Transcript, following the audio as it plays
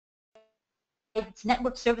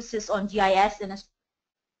network services on GIS and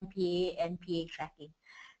PA and PA tracking.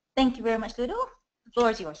 Thank you very much, Ludo. The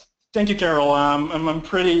floor is yours. Thank you, Carol. I'm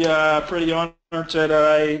pretty honored that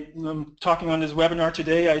I'm talking on this webinar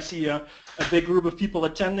today. I see a big group of people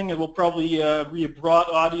attending. It will probably be a broad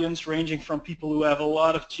audience ranging from people who have a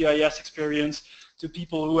lot of GIS experience to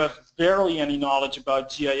people who have barely any knowledge about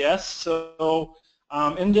GIS. So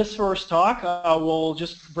in this first talk, I will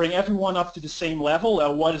just bring everyone up to the same level.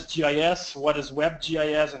 What is GIS? What is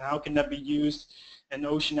WebGIS? And how can that be used in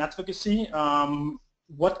ocean advocacy?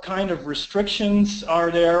 What kind of restrictions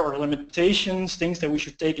are there or limitations, things that we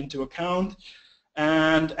should take into account.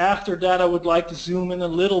 And after that, I would like to zoom in a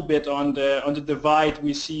little bit on the divide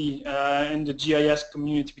we see in the GIS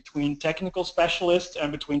community between technical specialists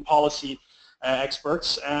and between policy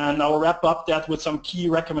experts. And I'll wrap up that with some key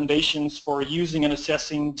recommendations for using and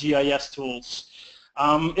assessing GIS tools.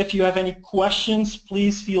 If you have any questions,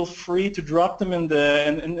 please feel free to drop them in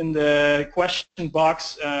the question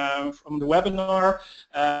box from the webinar.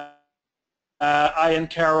 I and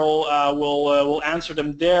Carol will answer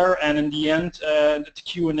them there, and in the end, at the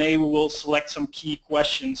Q&A, we will select some key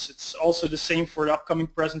questions. It's also the same for the upcoming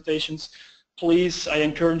presentations. Please, I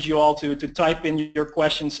encourage you all to type in your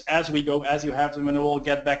questions as we go, as you have them, and we'll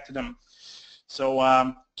get back to them.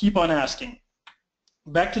 So keep on asking.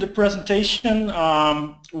 Back to the presentation.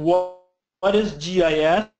 What is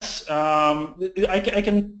GIS? I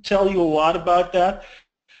can tell you a lot about that,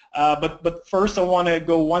 but first I want to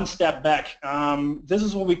go one step back. This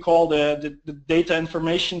is what we call the data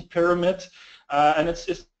information pyramid, and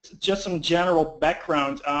it's just some general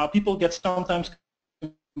background. People get sometimes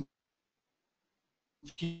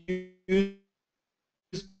confused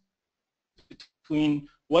between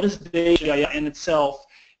what is data in itself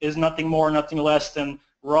is nothing more, nothing less than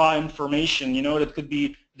raw information. You know, that could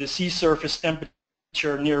be the sea surface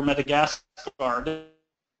temperature near Madagascar.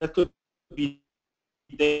 That could be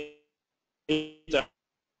data,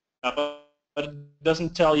 but it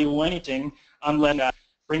doesn't tell you anything unless you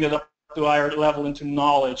bring it up to higher level into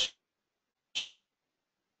knowledge.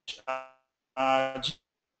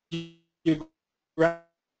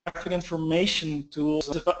 Geographic information tools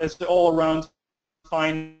is all around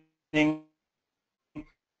finding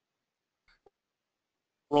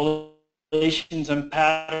relations and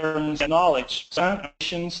patterns and knowledge.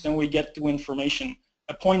 Then we get to information.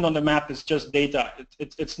 A point on the map is just data.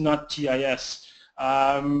 It's not GIS.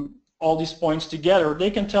 All these points together, they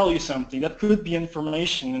can tell you something. That could be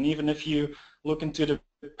information, and even if you look into the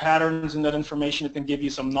patterns in that information, it can give you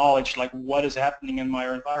some knowledge, like what is happening in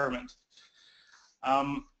my environment.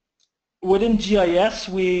 Within GIS,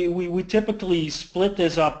 we typically split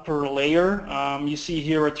this up per layer. You see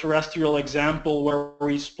here a terrestrial example where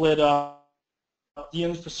we split up the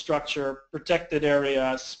infrastructure, protected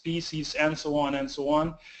areas, species, and so on and so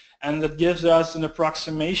on. And that gives us an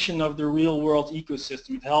approximation of the real-world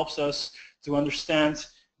ecosystem. It helps us to understand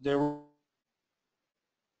the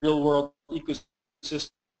real-world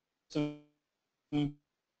ecosystem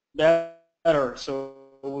better. So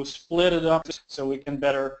we'll split it up so we can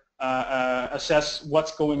better assess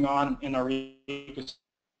what's going on in our ecosystem.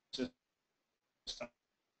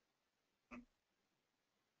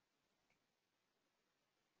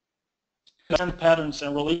 And patterns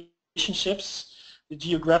and relationships, the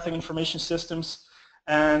geographic information systems,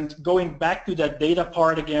 and going back to that data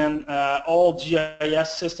part again, all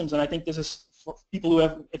GIS systems, and I think this is for people who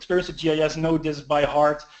have experience with GIS know this by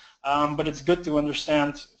heart, but it's good to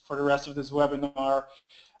understand for the rest of this webinar.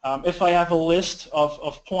 If I have a list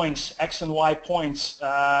of points, X and Y points,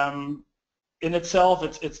 in itself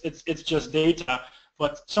it's just data,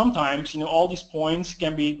 but sometimes, you know, all these points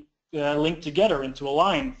can be linked together into a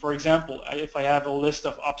line. For example, if I have a list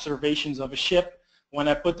of observations of a ship, when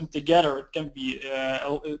I put them together, it can be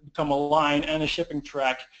become a line and a shipping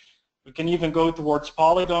track. We can even go towards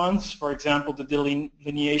polygons. For example, the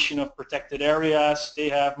delineation of protected areas, they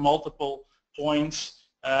have multiple points.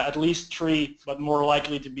 At least 3, but more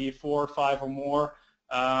likely to be 4, 5, or more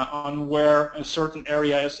on where a certain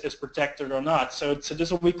area is protected or not. So this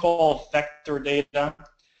is what we call vector data.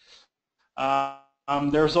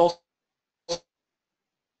 There's also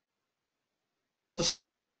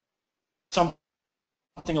something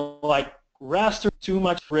like raster too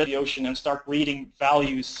much grid the ocean and start reading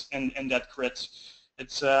values in that grid.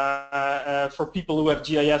 It's for people who have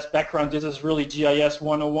GIS background, this is really GIS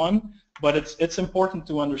 101. But it's important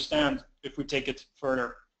to understand if we take it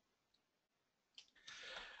further.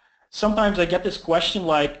 Sometimes I get this question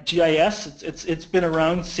like GIS, it's been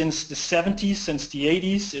around since the 70s, since the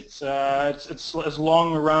 80s. It's as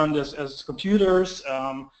long around as computers.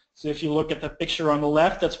 So if you look at the picture on the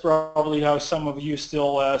left, that's probably how some of you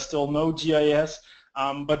still know GIS.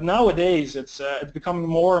 But nowadays, it's becoming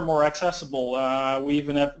more and more accessible. We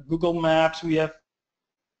even have Google Maps. We have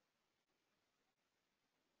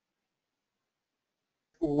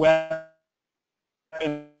web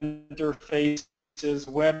interfaces,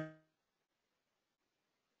 web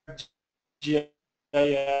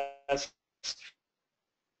GIS.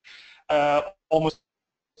 Almost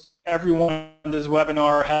everyone in this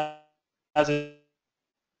webinar has a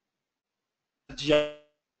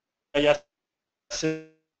GIS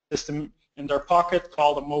system in their pocket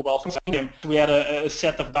called a mobile phone. We had a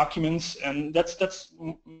set of documents, and that's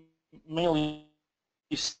mainly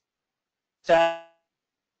static.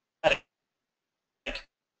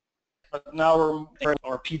 But now we're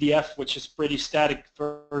or PDF, which is pretty static,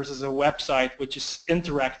 versus a website, which is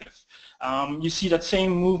interactive. You see that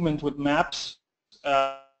same movement with maps.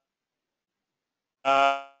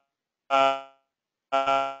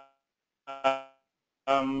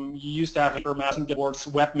 You used to have paper maps and towards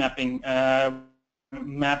web mapping,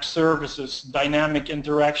 map services, dynamic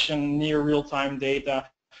interaction, near real-time data.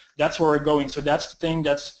 That's where we're going. So that's the thing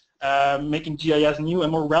that's making GIS new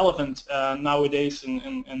and more relevant nowadays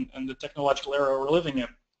in the technological era we're living in.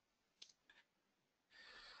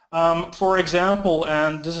 For example,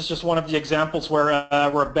 and this is just one of the examples where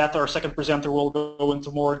Beth, our second presenter, will go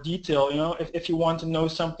into more detail. You know, if you want to know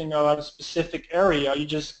something about a specific area, you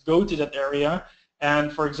just go to that area,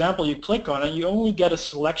 and for example, you click on it. You only get a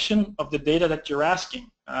selection of the data that you're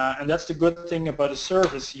asking, and that's the good thing about a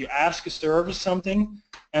service. You ask a service something,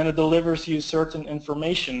 and it delivers you certain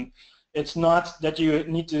information. It's not that you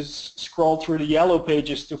need to scroll through the yellow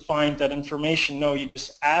pages to find that information. No, you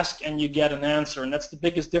just ask and you get an answer, and that's the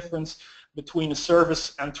biggest difference between a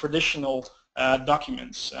service and traditional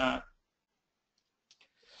documents.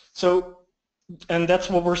 And that's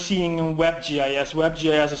what we're seeing in WebGIS.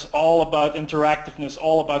 WebGIS is all about interactiveness,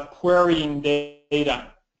 all about querying data.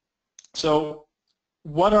 So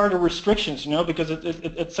what are the restrictions, you know, because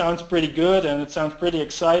it sounds pretty good and it sounds pretty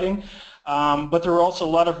exciting. But there are also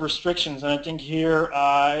a lot of restrictions, and I think here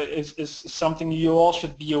is something you all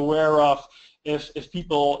should be aware of if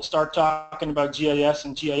people start talking about GIS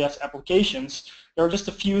and GIS applications. There are just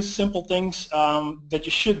a few simple things that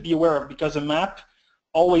you should be aware of, because a map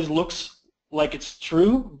always looks like it's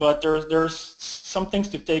true, but there's some things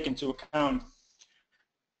to take into account.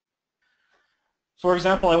 For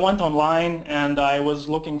example, I went online and I was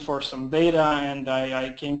looking for some data, and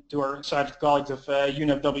I came to our excited colleagues of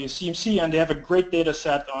UNFWCMC, and they have a great data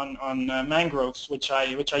set on mangroves, which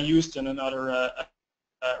I used in another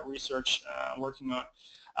research working on.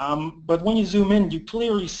 But when you zoom in, you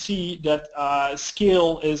clearly see that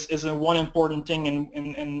scale is one important thing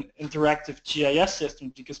in interactive GIS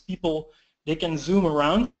systems, because people, they can zoom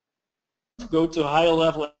around, go to higher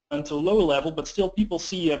level and to lower level, but still people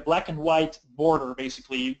see a black and white border,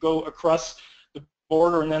 basically. You go across the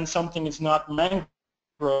border and then something is not mangrove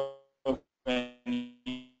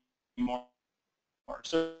anymore.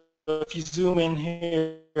 So if you zoom in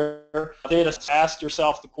here, data, ask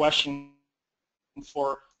yourself the question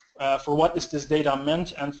for what is this data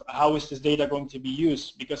meant, and how is this data going to be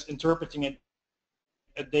used, because interpreting it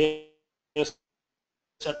a data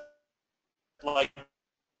set like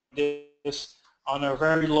this on a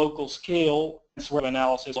very local scale is web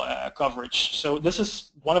analysis coverage. So this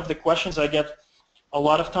is one of the questions I get a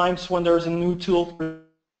lot of times when there's a new tool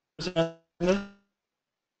presented.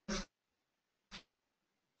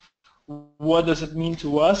 What does it mean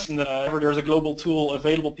to us? And whenever there's a global tool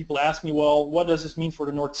available, people ask me, well, what does this mean for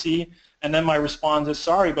the North Sea? And then my response is,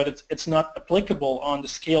 sorry, but it's not applicable on the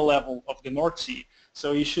scale level of the North Sea.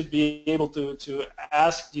 So you should be able to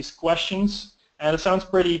ask these questions. And it sounds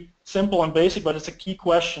pretty simple and basic, but it's a key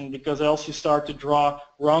question, because else you start to draw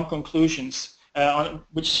wrong conclusions,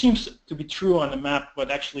 which seems to be true on the map, but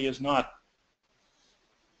actually is not.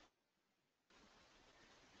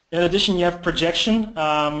 In addition, you have projection.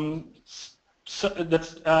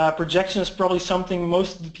 Projection is probably something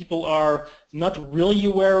most of the people are not really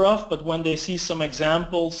aware of, but when they see some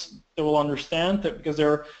examples, they will understand that, because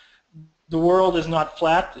the world is not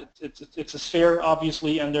flat. It's a sphere,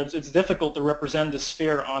 obviously, and it's difficult to represent the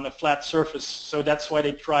sphere on a flat surface. So that's why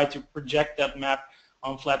they try to project that map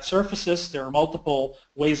on flat surfaces. There are multiple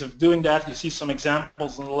ways of doing that. You see some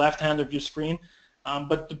examples on the left hand of your screen.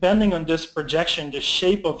 But depending on this projection, the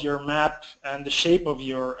shape of your map and the shape of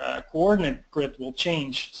your coordinate grid will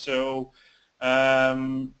change. So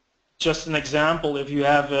just an example, if you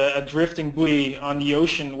have a drifting buoy on the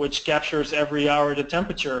ocean which captures every hour the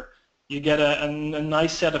temperature, you get a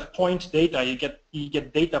nice set of point data. You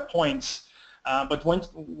get data points. But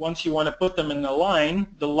once you want to put them in a line,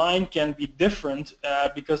 the line can be different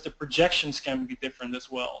because the projections can be different as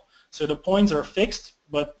well. So the points are fixed,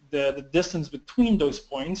 but the distance between those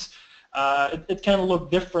points, it can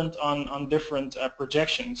look different on different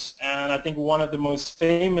projections. And I think one of the most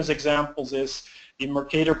famous examples is the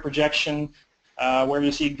Mercator projection, where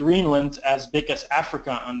you see Greenland as big as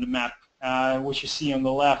Africa on the map, which you see on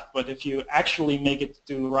the left. But if you actually make it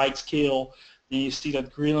to the right scale, you see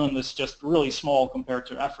that Greenland is just really small compared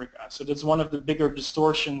to Africa. So that's one of the bigger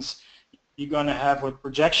distortions you're going to have with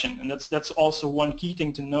projection. And that's also one key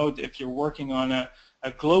thing to note if you're working on a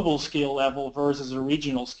global scale level versus a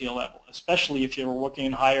regional scale level, especially if you're working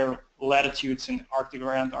in higher latitudes in Arctic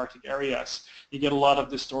or Antarctic areas. You get a lot of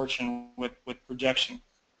distortion with projection.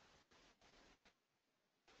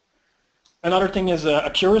 Another thing is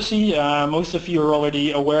accuracy. Most of you are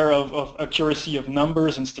already aware of accuracy of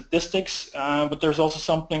numbers and statistics, but there's also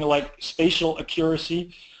something like spatial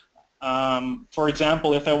accuracy. For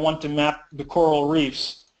example, if I want to map the coral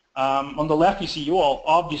reefs, on the left you see, well,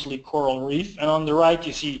 obviously coral reef, and on the right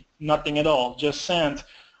you see nothing at all, just sand.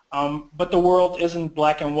 But the world isn't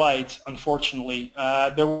black and white, unfortunately.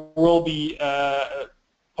 There will be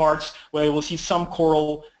parts where you will see some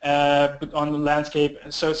coral on the landscape.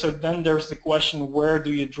 So then there's the question, where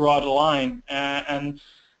do you draw the line?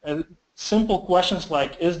 Simple questions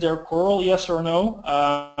like, is there coral, yes or no,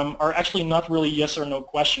 are actually not really yes or no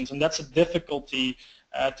questions. And that's a difficulty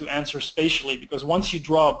to answer spatially, because once you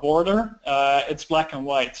draw a border, it's black and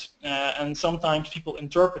white. And sometimes people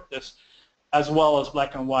interpret this as well as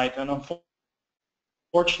black and white. And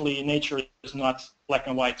unfortunately, nature is not black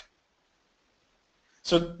and white.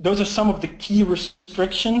 So those are some of the key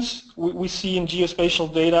restrictions we see in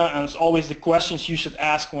geospatial data, and it's always the questions you should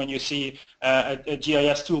ask when you see a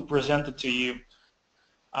GIS tool presented to you.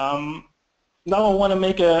 Now I want to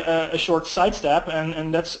make a short sidestep,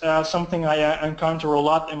 and that's something I encounter a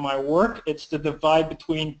lot in my work. It's the divide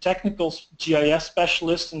between technical GIS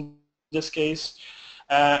specialists in this case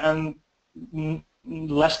and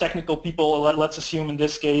less technical people, let's assume in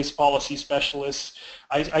this case policy specialists.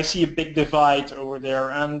 I see a big divide over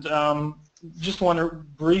there, and just want to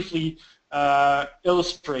briefly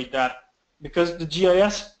illustrate that, because the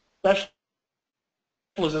GIS specialist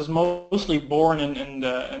is mostly born in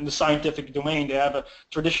the scientific domain. They have a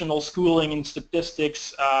traditional schooling in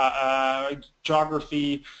statistics,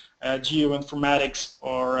 geography, geoinformatics,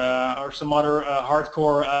 or some other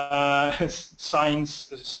hardcore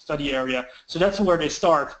science study area. So that's where they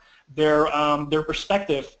start. Their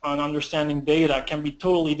perspective on understanding data can be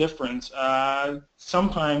totally different.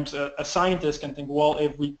 Sometimes a scientist can think, well,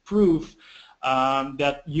 if we prove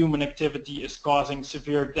that human activity is causing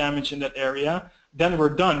severe damage in that area, then we're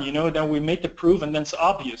done, you know, then we make the proof and then it's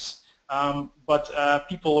obvious. But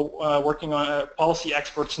people working on policy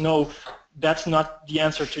experts know that's not the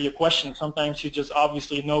answer to your question. Sometimes you just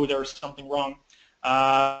obviously know there's something wrong.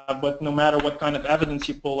 But no matter what kind of evidence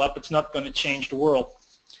you pull up, it's not going to change the world.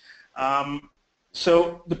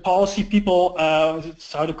 So the policy people,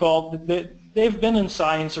 it's how to call it, they've been in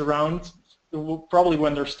science around probably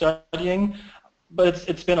when they're studying, but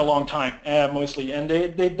it's been a long time mostly, and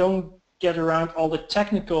they don't get around all the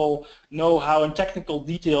technical know-how and technical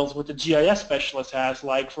details what the GIS specialist has,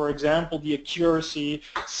 like, for example, the accuracy,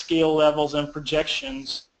 scale levels, and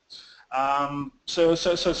projections. So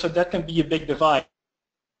that can be a big divide.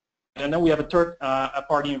 And then we have a third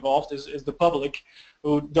party involved, is the public,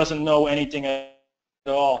 who doesn't know anything at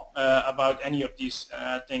all about any of these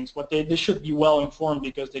things. But they should be well informed,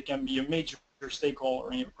 because they can be a major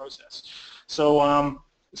stakeholder in your process. So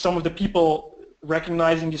some of the people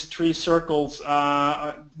recognizing these three circles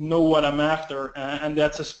know what I'm after, and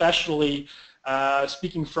that's especially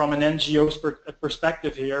speaking from an NGO's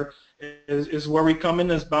perspective here, is where we come in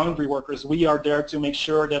as boundary workers. We are there to make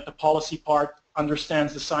sure that the policy part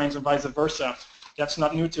understands the science and vice versa. That's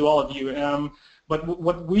not new to all of you. But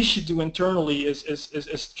what we should do internally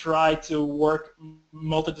is try to work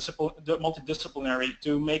multidisciplinary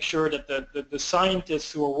to make sure that the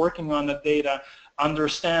scientists who are working on the data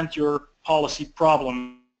understand your policy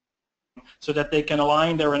problem, so that they can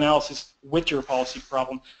align their analysis with your policy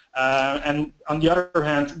problem. And on the other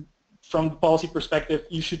hand, from the policy perspective,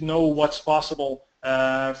 you should know what's possible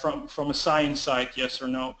from a science side, yes or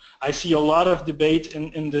no. I see a lot of debate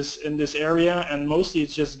in this area, and mostly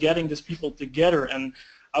it's just getting these people together. And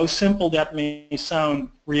how simple that may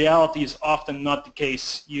sound, reality is often not the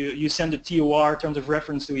case. You send a TOR, terms of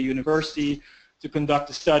reference, to a university to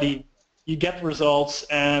conduct a study. You get results,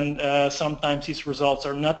 and sometimes these results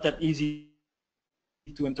are not that easy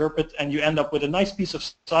to interpret, and you end up with a nice piece of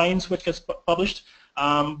science which gets published,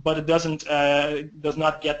 but it does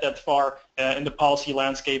not get that far in the policy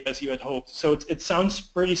landscape as you had hoped. So it sounds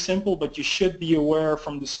pretty simple, but you should be aware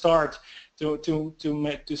from the start to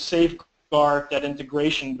safeguard that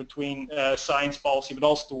integration between science policy, but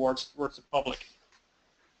also towards the public.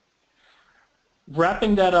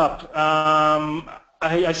 Wrapping that up,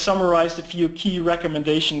 I summarized a few key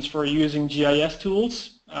recommendations for using GIS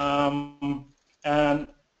tools, and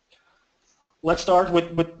let's start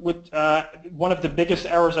with one of the biggest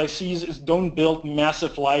errors I see is don't build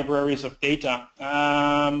massive libraries of data.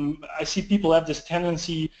 I see people have this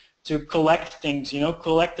tendency to collect things,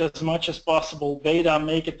 collect as much as possible data,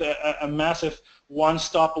 make it a massive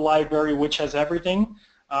one-stop library which has everything.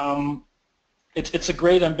 It's a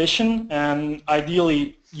great ambition, and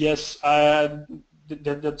ideally, yes,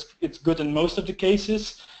 it's good in most of the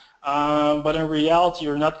cases, but in reality,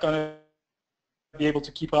 you're not going to be able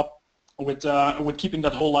to keep up with keeping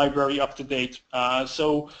that whole library up to date.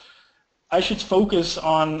 So I should focus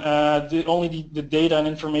on only the data and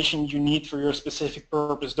information you need for your specific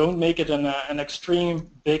purpose. Don't make it an extreme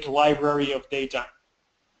big library of data.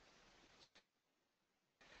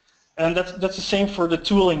 And that's the same for the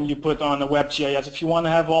tooling you put on a WebGIS. If you want to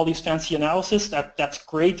have all these fancy analysis, that's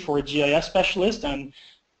great for a GIS specialist. And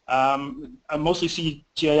I mostly see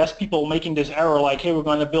GIS people making this error like, hey, we're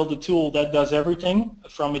going to build a tool that does everything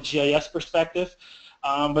from a GIS perspective.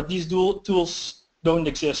 But these tools don't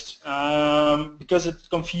exist because it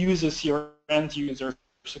confuses your end user.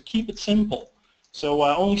 So keep it simple. So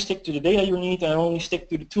only stick to the data you need and only stick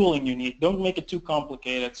to the tooling you need. Don't make it too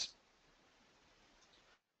complicated.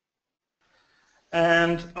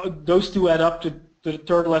 And those two add up to the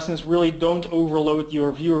third lesson is really don't overload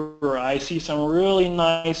your viewer. I see some really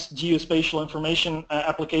nice geospatial information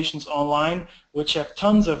applications online which have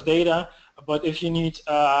tons of data, but if you need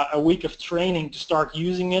a week of training to start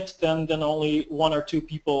using it, then only one or two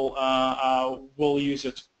people will use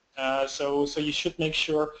it. So you should make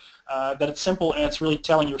sure that it's simple and it's really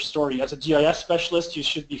telling your story. As a GIS specialist, you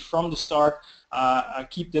should be from the start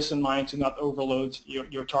keep this in mind to not overload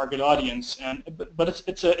your target audience. But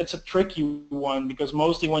it's a tricky one because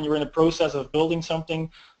mostly when you're in the process of building something,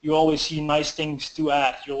 you always see nice things to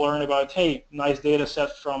add. You learn about, hey, nice data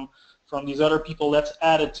set from these other people, let's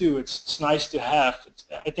add it too. It's nice to have.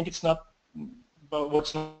 I think it's not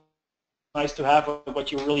what's nice to have, but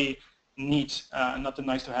what you really need, not the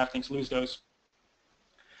nice to have things, lose those.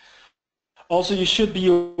 Also, you should be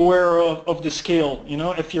aware of the scale.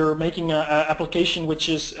 If you're making an application which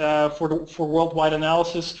is for worldwide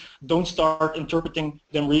analysis, don't start interpreting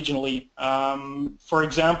them regionally. For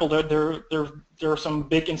example, there are some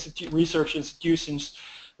big research institutions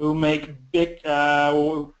who make big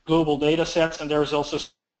global data sets, and there's also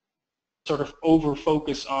sort of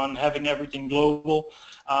over-focus on having everything global.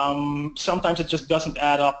 Sometimes it just doesn't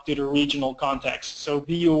add up to the regional context. So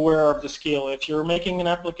be aware of the scale. If you're making an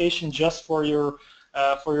application just for your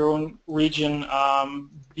own region,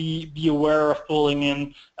 be aware of pulling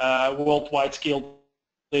in worldwide scale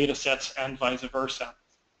data sets and vice versa.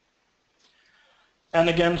 And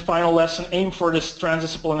again, final lesson, aim for this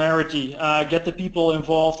transdisciplinarity. Get the people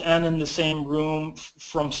involved and in the same room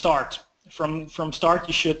from start. From start,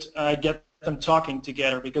 you should get them talking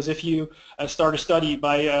together, because if you start a study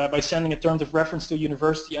by sending a terms of reference to a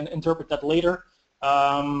university and interpret that later,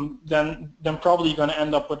 then probably you're going to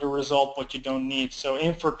end up with a result what you don't need. So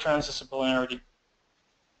aim for transdisciplinarity.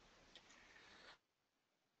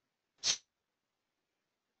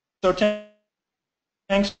 So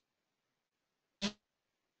thanks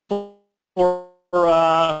for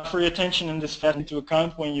your attention in this into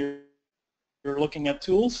account when you're looking at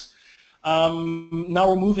tools. Now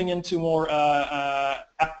we're moving into more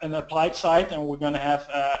an applied side, and we're going to have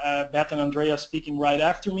Beth and Andrea speaking right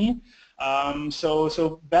after me.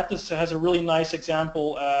 So Beth has a really nice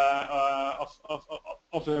example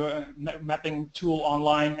of a mapping tool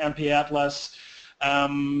online, MP Atlas.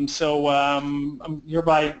 I'm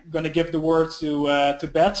hereby going to give the word to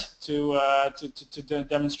Beth to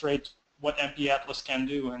demonstrate what MP Atlas can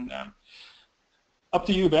do. And up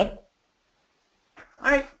to you, Beth. All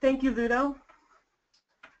right, thank you, Ludo. All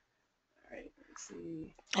right, let's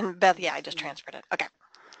see. And Beth, yeah, I just transferred it. Okay.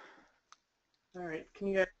 All right, can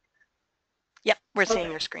you guys? Yep, we're seeing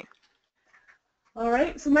your screen. All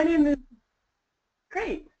right, so my name is,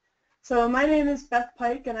 great. So my name is Beth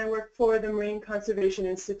Pike, and I work for the Marine Conservation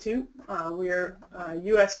Institute. We are a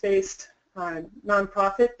US-based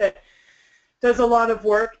nonprofit that does a lot of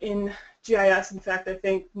work in GIS. In fact, I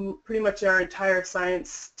think pretty much our entire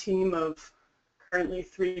science team of currently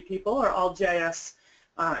 3 people are all GIS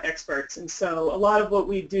experts, and so a lot of what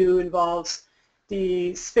we do involves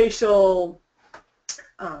the spatial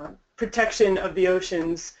protection of the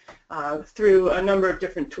oceans through a number of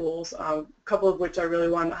different tools, a couple of which I really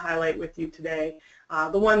wanted to highlight with you today.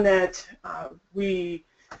 The one that we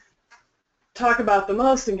talk about the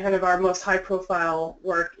most and kind of our most high-profile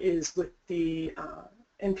work is with the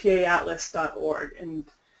npaatlas.org. And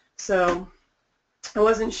so I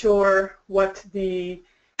wasn't sure what the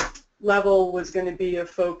level was going to be of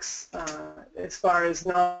folks as far as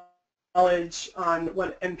knowledge on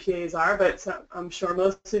what MPAs are, but I'm sure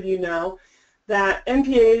most of you know that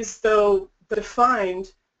MPAs, though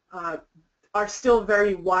defined, are still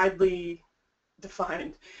very widely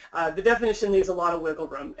defined. The definition leaves a lot of wiggle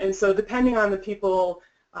room, and so depending on the people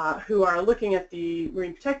who are looking at the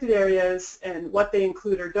marine protected areas and what they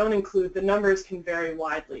include or don't include, the numbers can vary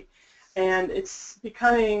widely. And it's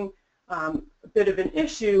becoming a bit of an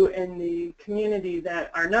issue in the community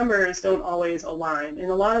that our numbers don't always align.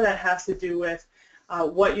 And a lot of that has to do with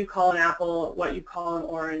what you call an apple, what you call an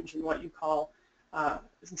orange, and what you call and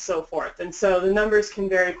so forth. And so the numbers can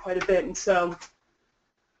vary quite a bit. And so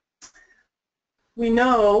we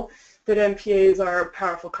know that MPAs are a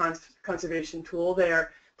powerful conservation tool. They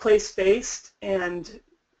are place-based and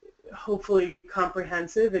hopefully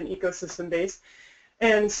comprehensive and ecosystem-based.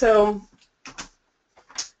 And so,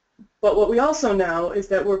 but what we also know is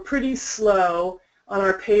that we're pretty slow on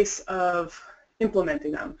our pace of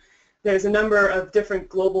implementing them. There's a number of different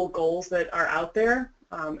global goals that are out there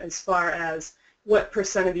as far as what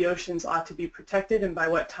 % of the oceans ought to be protected and by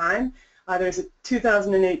what time. There's a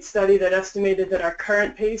 2008 study that estimated that our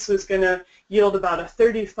current pace was going to yield about a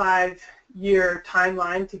 35-year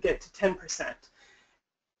timeline to get to 10%.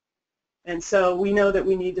 And so we know that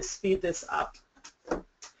we need to speed this up.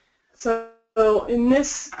 So in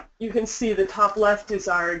this, you can see the top left is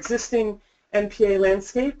our existing MPA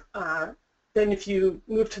landscape. Then if you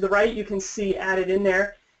move to the right, you can see added in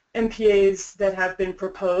there MPAs that have been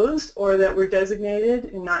proposed or that were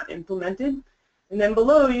designated and not implemented. And then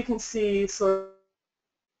below you can see sort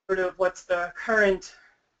of what's the current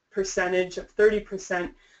percentage of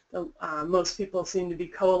 30%. Most people seem to be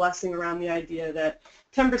coalescing around the idea that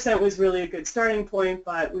 10% was really a good starting point,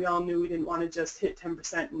 but we all knew we didn't want to just hit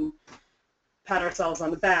 10% and pat ourselves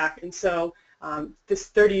on the back. And so this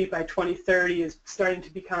 30 by 2030 is starting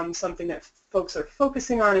to become something that folks are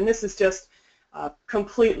focusing on, and this is just a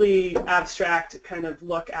completely abstract kind of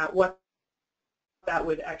look at what that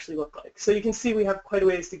would actually look like. So you can see we have quite a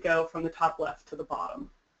ways to go from the top left to the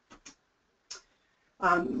bottom.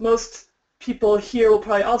 Most people here will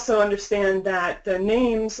probably also understand that the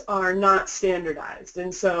names are not standardized,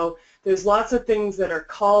 and so there's lots of things that are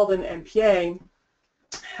called an MPA.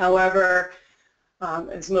 However,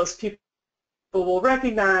 as most people will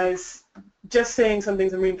recognize, just saying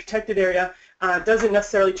something's a marine protected area doesn't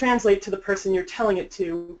necessarily translate to the person you're telling it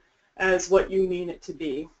to as what you mean it to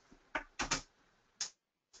be.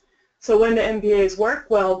 So when do MPAs work?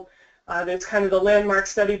 Well, there's kind of the landmark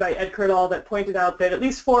study by Edker et al. That pointed out that at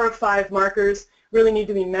least 4 of 5 markers really need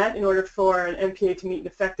to be met in order for an MPA to meet an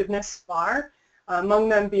effectiveness bar, among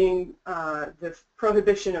them being the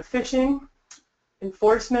prohibition of fishing,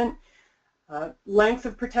 enforcement, length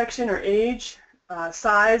of protection or age,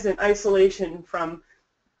 size, and isolation from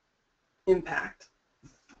impact.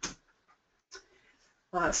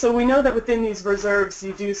 So we know that within these reserves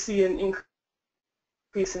you do see an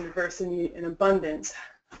increase in diversity and abundance,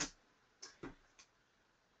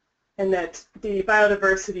 and that the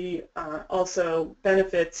biodiversity also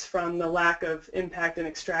benefits from the lack of impact and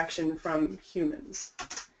extraction from humans.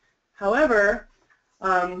 However,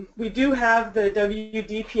 we do have the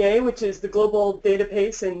WDPA, which is the global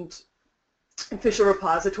database and official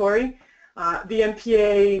repository. The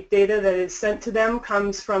MPA data that is sent to them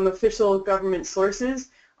comes from official government sources.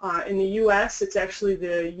 In the U.S., it's actually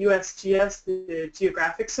the USGS, the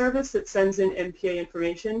Geographic service, that sends in MPA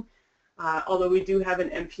information, although we do have an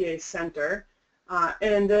MPA center.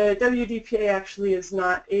 And the WDPA actually is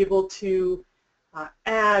not able to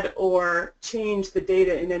add or change the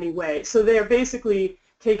data in any way. So they are basically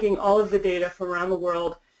taking all of the data from around the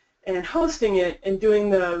world and hosting it and doing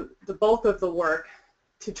the bulk of the work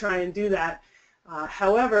to try and do that.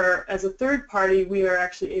 However, as a third party, we are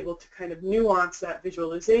actually able to kind of nuance that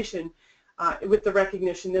visualization with the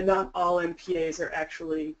recognition that not all MPAs are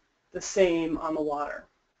actually the same on the water.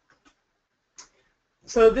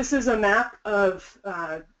 So this is a map of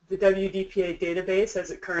the WDPA database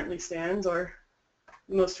as it currently stands, or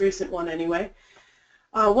the most recent one anyway.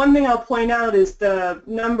 One thing I'll point out is the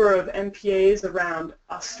number of MPAs around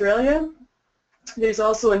Australia. There's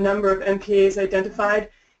also a number of MPAs identified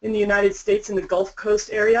in the United States in the Gulf Coast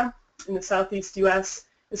area, in the southeast U.S.,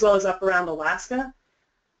 as well as up around Alaska.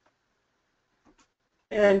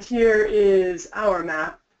 And here is our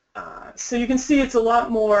map. So you can see it's a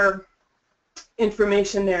lot more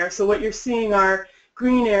information there. So what you're seeing are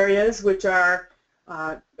green areas, which are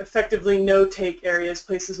effectively no-take areas,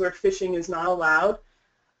 places where fishing is not allowed.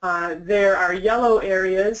 There are yellow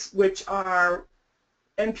areas, which are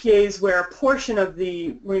MPAs where a portion of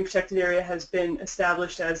the marine protected area has been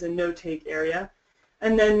established as a no-take area.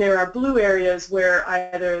 And then there are blue areas where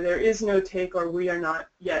either there is no take or we are not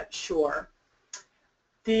yet sure.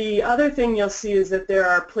 The other thing you'll see is that there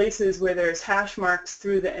are places where there's hash marks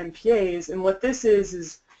through the MPAs, and what this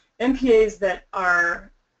is MPAs that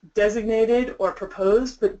are designated or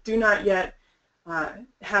proposed but do not yet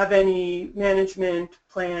have any management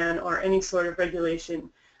plan or any sort of regulation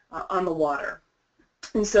on the water.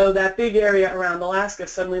 And so that big area around Alaska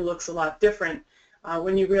suddenly looks a lot different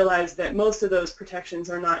when you realize that most of those protections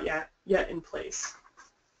are not yet in place.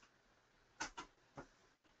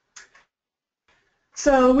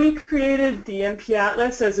 So we created the MP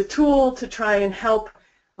Atlas as a tool to try and help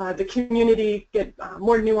the community get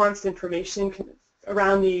more nuanced information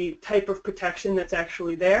around the type of protection that's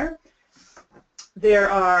actually there. There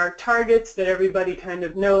are targets that everybody kind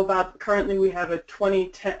of know about. Currently we have a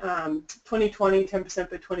 2020, 10%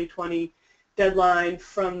 by 2020 deadline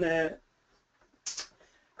from the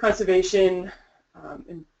Conservation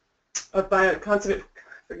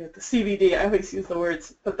forget the CBD, I always use the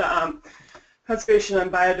words, but the Conservation on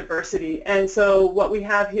Biodiversity. And so what we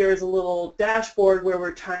have here is a little dashboard where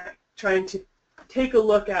we're trying to take a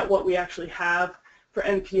look at what we actually have for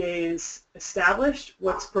MPAs established,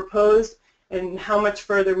 what's proposed, and how much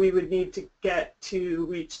further we would need to get to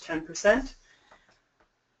reach 10%.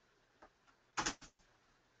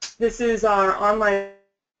 This is our online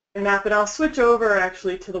map, and I'll switch over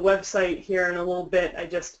actually to the website here in a little bit. I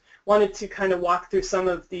just wanted to kind of walk through some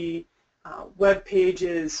of the web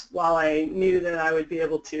pages while I knew that I would be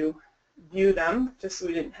able to view them, just so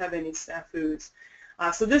we didn't have any snafus.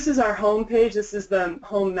 So this is our home page. This is the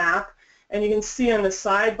home map, and you can see on the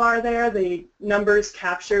sidebar there the numbers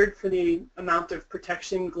captured for the amount of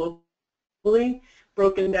protection globally,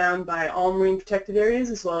 broken down by all marine protected areas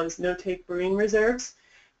as well as no-take marine reserves.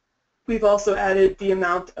 We've also added the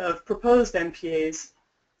amount of proposed MPAs,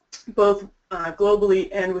 both globally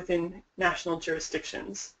and within national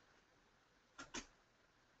jurisdictions.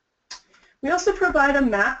 We also provide a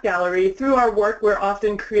map gallery. Through our work, we're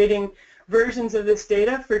often creating versions of this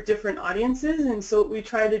data for different audiences, and so what we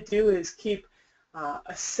try to do is keep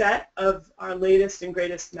a set of our latest and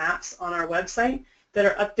greatest maps on our website that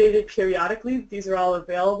are updated periodically. These are all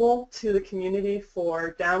available to the community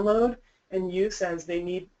for download and use as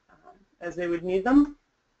they would need them.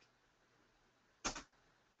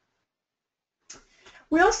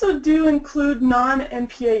 We also do include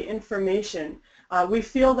non-MPA information. We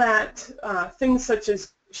feel that things such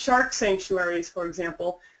as shark sanctuaries, for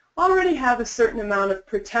example, already have a certain amount of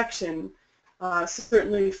protection,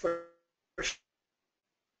 certainly for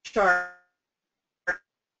sharks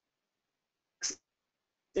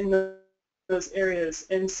in those areas,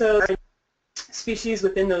 and so species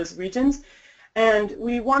within those regions. And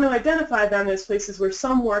we want to identify them as places where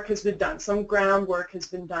some work has been done, some groundwork has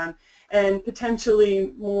been done, and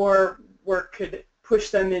potentially more work could push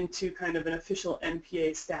them into kind of an official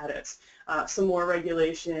MPA status, some more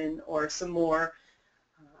regulation or some more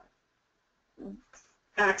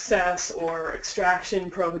access or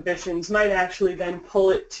extraction prohibitions might actually then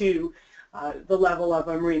pull it to the level of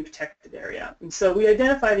a marine protected area. And so we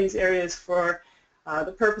identify these areas for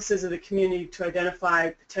the purposes of the community to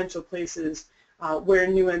identify potential places where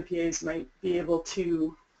new MPAs might be able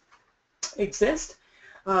to exist.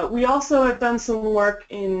 We also have done some work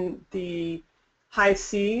in the high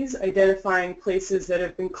seas, identifying places that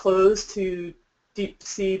have been closed to deep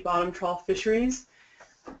sea bottom trawl fisheries,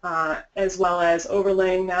 as well as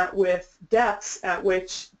overlaying that with depths at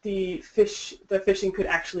which the fishing could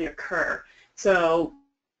actually occur. So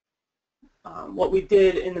what we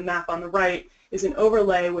did in the map on the right is an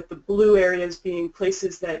overlay with the blue areas being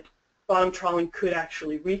places that bottom trawling could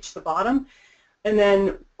actually reach the bottom, and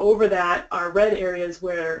then over that are red areas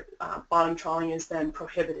where bottom trawling is then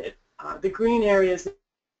prohibited. The green areas are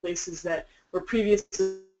places that were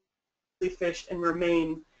previously fished and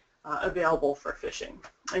remain available for fishing.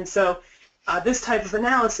 And so this type of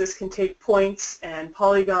analysis can take points and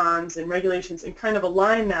polygons and regulations and kind of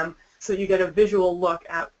align them so you get a visual look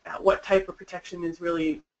at what type of protection is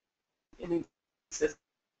really in existence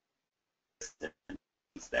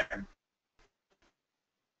there.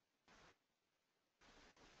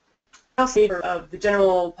 Also, of the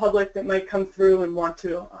general public that might come through and want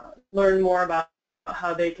to learn more about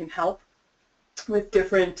how they can help with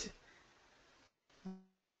different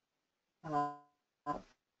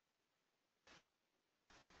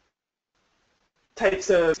types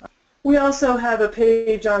of. We also have a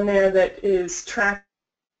page on there that is tracking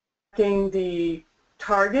the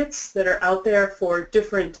targets that are out there for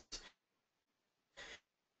different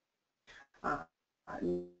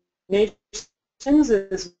nations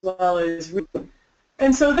as well as.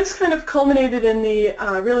 And so this kind of culminated in the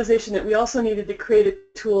realization that we also needed to create a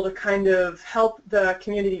tool to kind of help the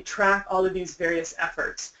community track all of these various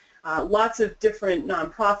efforts. Lots of different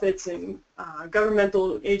nonprofits and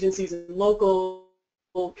governmental agencies and local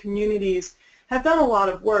communities have done a lot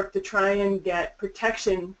of work to try and get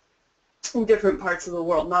protection in different parts of the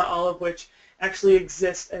world, not all of which actually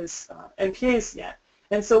exist as MPAs yet.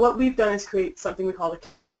 And so what we've done is create something we call a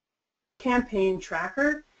campaign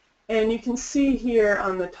tracker. And you can see here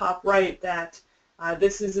on the top right that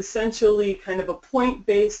this is essentially kind of a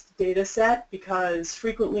point-based data set because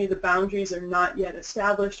frequently the boundaries are not yet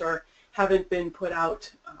established or haven't been put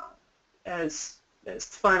out as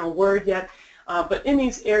final word yet. But in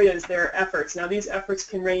these areas there are efforts. Now these efforts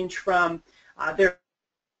can range from they're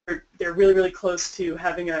really, really close to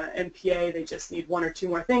having an MPA, they just need one or two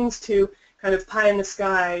more things, to kind of pie in the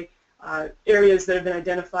sky areas that have been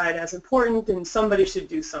identified as important and somebody should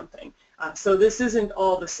do something. So this isn't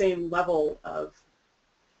all the same level of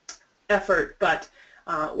effort, but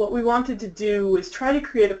what we wanted to do was try to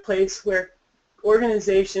create a place where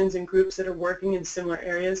organizations and groups that are working in similar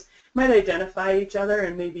areas might identify each other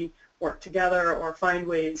and maybe work together or find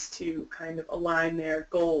ways to kind of align their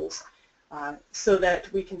goals so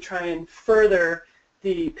that we can try and further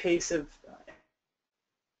the pace of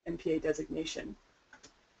MPA designation.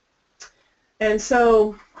 And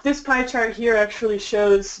so this pie chart here actually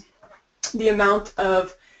shows the amount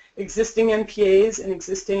of existing MPAs and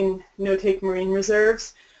existing no-take marine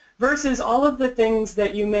reserves versus all of the things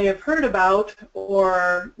that you may have heard about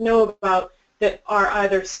or know about that are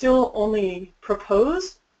either still only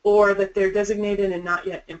proposed or that they're designated and not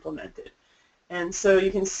yet implemented. And so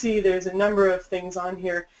you can see there's a number of things on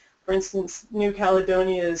here. For instance, New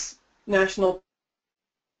Caledonia's Natural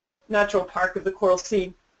Park of the Coral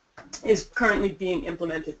Sea is currently being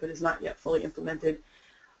implemented but is not yet fully implemented.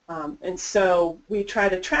 And so we try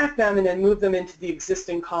to track them and then move them into the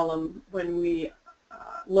existing column when we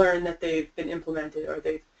learn that they've been implemented or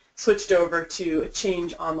they've switched over to a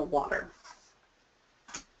change on the water.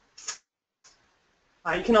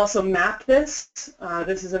 You can also map this.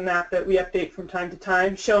 This is a map that we update from time to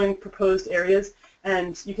time showing proposed areas,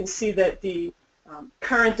 and you can see that the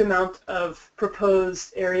current amount of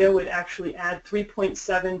proposed area would actually add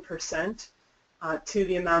 3.7% to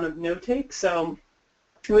the amount of no-take. So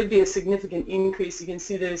it would be a significant increase. You can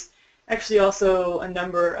see there's actually also a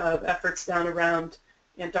number of efforts down around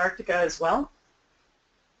Antarctica as well.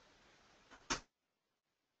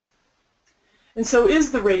 And so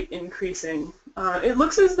is the rate increasing? It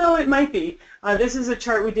looks as though it might be. This is a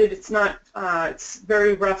chart we did. It's not, it's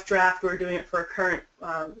very rough draft. We're doing it for a current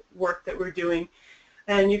work that we're doing.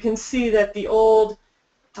 And you can see that the old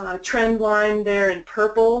trend line there in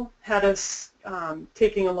purple had us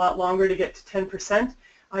taking a lot longer to get to 10%.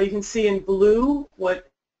 You can see in blue what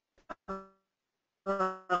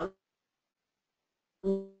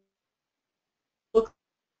looks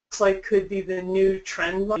like could be the new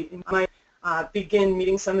trend line. You might begin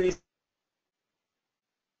meeting some of these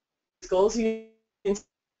goals. You can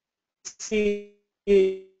see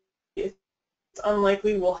it's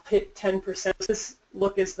unlikely we'll hit 10%. This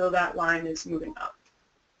look as though that line is moving up.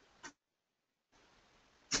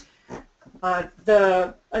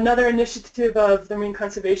 Another initiative of the Marine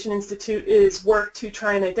Conservation Institute is work to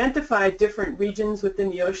try and identify different regions within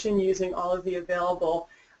the ocean using all of the available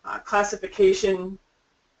classification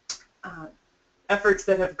efforts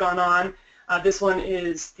that have gone on. This one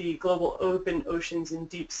is the Global Open Oceans and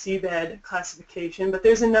Deep Seabed classification, but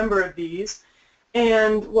there's a number of these.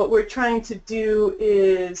 And what we're trying to do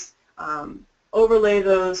is overlay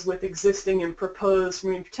those with existing and proposed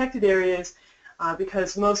marine protected areas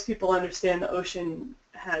because most people understand the ocean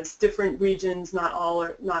has different regions, not all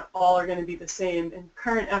are going to be the same, and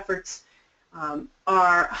current efforts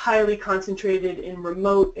are highly concentrated in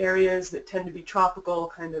remote areas that tend to be tropical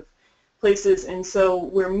kind of places, and so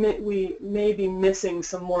we may be missing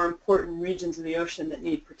some more important regions of the ocean that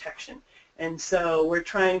need protection. And so we're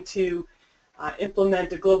trying to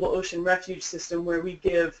implement a global ocean refuge system where we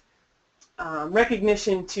give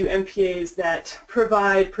recognition to MPAs that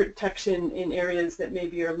provide protection in areas that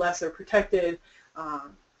maybe are lesser protected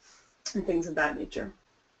and things of that nature.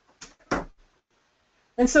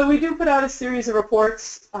 And so we do put out a series of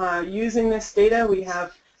reports using this data. We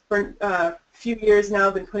have for a few years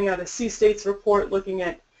now been putting out a sea states report looking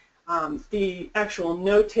at the actual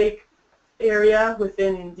no-take area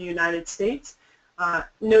within the United States.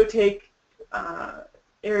 No-take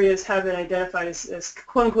areas have been identified as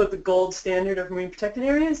quote-unquote the gold standard of marine protected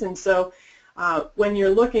areas, and so when you're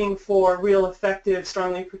looking for real effective,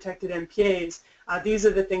 strongly protected MPAs, these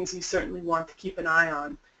are the things you certainly want to keep an eye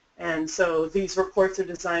on. And so these reports are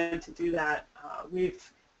designed to do that. We've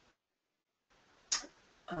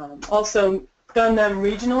also done them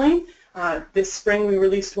regionally. This spring we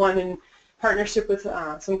released one in partnership with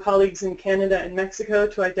some colleagues in Canada and Mexico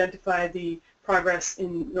to identify the progress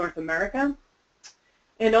in North America.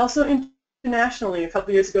 And also internationally, a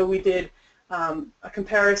couple years ago we did a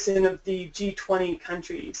comparison of the G20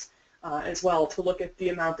 countries as well to look at the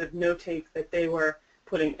amount of no-take that they were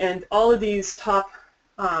putting. And all of these top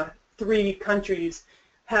 3 countries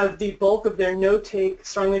have the bulk of their no-take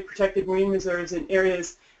strongly protected marine reserves in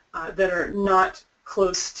areas that are not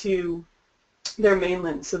close to their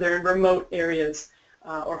mainland, so they're in remote areas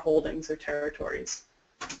or holdings or territories.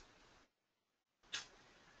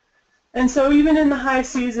 And so even in the high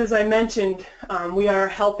seas, as I mentioned, we are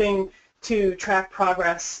helping to track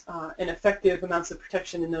progress and effective amounts of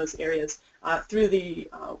protection in those areas through the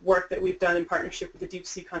work that we've done in partnership with the Deep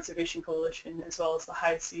Sea Conservation Coalition as well as the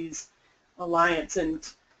High Seas Alliance. And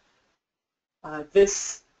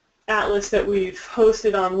this atlas that we've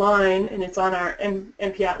hosted online, and it's on our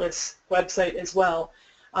MP Atlas website as well,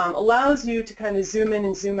 allows you to kind of zoom in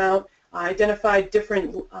and zoom out, identify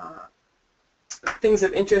different things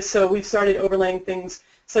of interest. So we've started overlaying things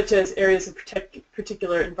such as areas of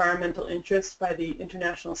particular environmental interest by the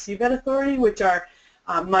International Seabed Authority, which are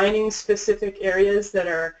mining-specific areas that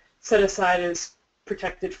are set aside as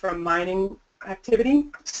protected from mining activity.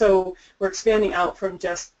 So we're expanding out from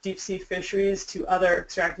just deep-sea fisheries to other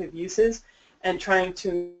extractive uses and trying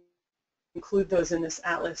to include those in this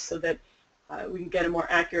atlas so that we can get a more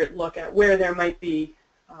accurate look at where there might be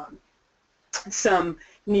some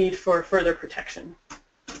need for further protection.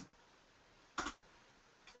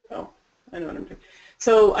 Oh, I know what I'm doing.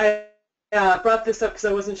 So I brought this up because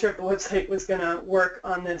I wasn't sure if the website was going to work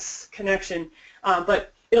on this connection,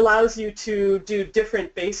 but it allows you to do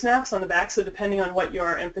different base maps on the back, so depending on what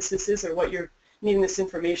your emphasis is or what you're needing this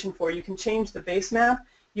information for, you can change the base map.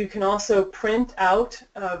 You can also print out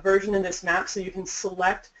a version of this map so you can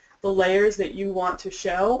select the layers that you want to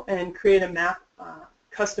show and create a map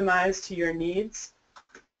customized to your needs.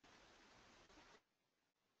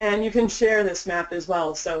 And you can share this map as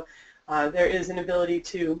well, so there is an ability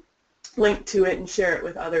to link to it and share it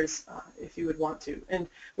with others if you would want to. And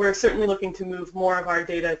we're certainly looking to move more of our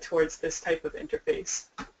data towards this type of interface.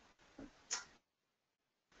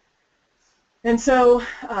 And so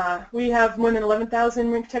we have more than 11,000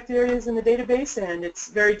 marine protected areas in the database, and it's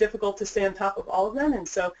very difficult to stay on top of all of them. And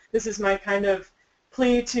so this is my kind of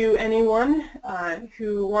plea to anyone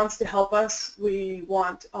who wants to help us. We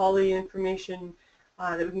want all the information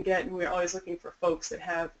that we can get, and we're always looking for folks that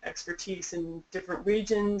have expertise in different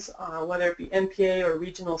regions, whether it be MPA or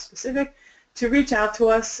regional specific, to reach out to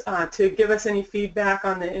us, to give us any feedback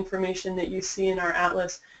on the information that you see in our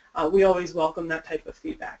atlas. We always welcome that type of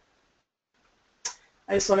feedback.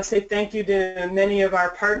 I just want to say thank you to many of our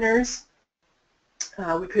partners.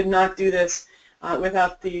 We could not do this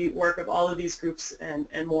without the work of all of these groups and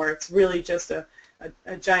more. It's really just a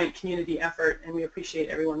giant community effort, and we appreciate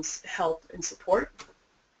everyone's help and support.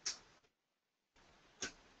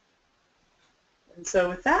 And so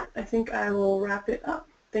with that, I think I will wrap it up.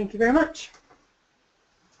 Thank you very much.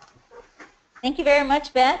 Thank you very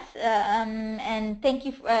much, Beth, and thank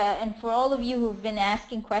you, and for all of you who've been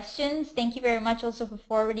asking questions, thank you very much also for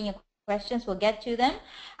forwarding your questions. We'll get to them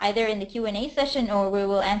either in the Q&A session or we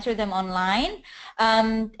will answer them online.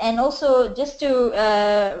 And also just to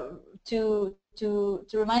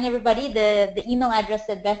remind everybody, the email address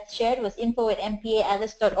that Beth shared was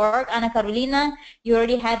info@mpaatlas.org. Ana Carolina, you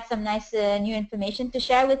already had some nice new information to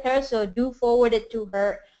share with her, so do forward it to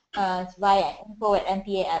her via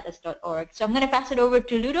info@mpaatlas.org. So I'm going to pass it over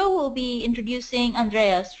to Ludo, who will be introducing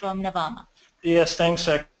Andreas from Navama. Yes, thanks,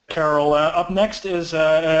 Carol. Up next is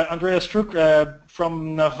Andreas Struck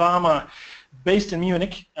from Navama, based in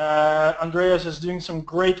Munich. Andreas is doing some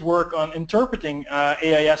great work on interpreting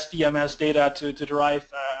AIS VMS data to derive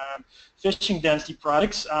fishing density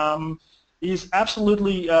products. He's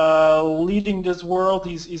absolutely leading this world.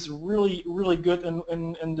 He's really good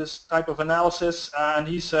in this type of analysis, and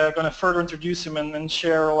he's going to further introduce him and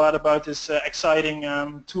share a lot about this exciting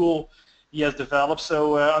tool he has developed.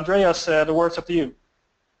 So Andreas, the word's up to you.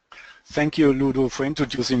 Thank you, Ludo, for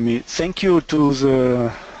introducing me. Thank you to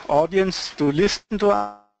the audience to listen to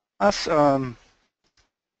us.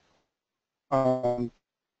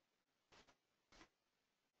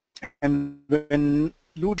 And when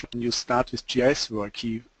you start with GIS work,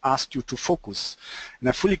 he asked you to focus. And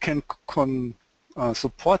I fully can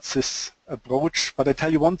support this approach, but I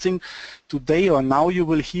tell you one thing, today or now you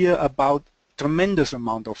will hear about tremendous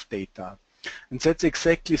amount of data. And that's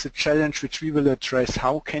exactly the challenge which we will address.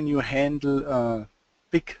 How can you handle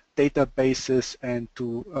big databases and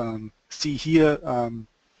to see here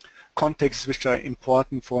contexts which are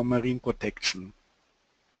important for marine protection.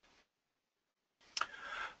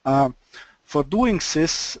 For doing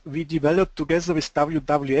this, we developed together with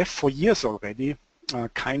WWF for years already a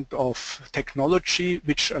kind of technology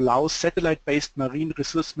which allows satellite-based marine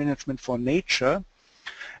resource management for nature.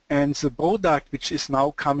 And the product which is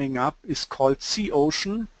now coming up is called Sea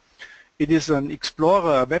Ocean. It is an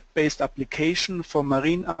Explorer web-based application for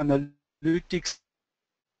marine analytics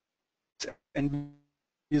and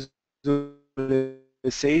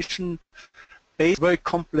visualization based very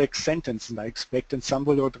complex sentence, I expect, and some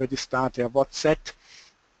will already start there. What's that?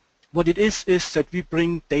 What it is that we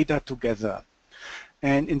bring data together.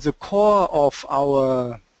 And in the core of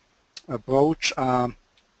our approach are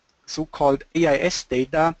so-called AIS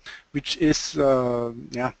data, which is a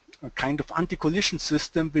kind of anti-collision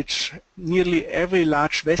system which nearly every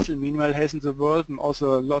large vessel meanwhile has in the world, and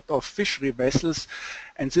also a lot of fishery vessels.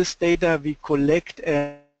 And this data we collect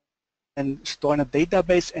and store in a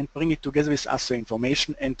database and bring it together with other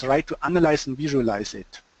information and try to analyze and visualize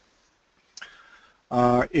it.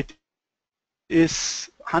 It is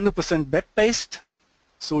 100% web-based,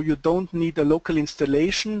 so you don't need a local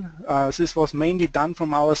installation. This was mainly done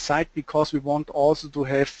from our side because we want also to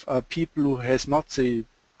have people who has not the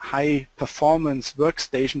high performance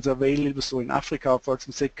workstations available, so in Africa for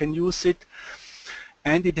example they can use it.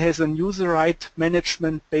 And it has a user right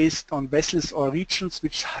management based on vessels or regions,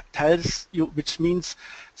 which tells you, which means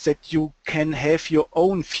that you can have your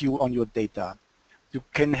own view on your data. You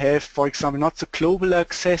can have, for example, not the global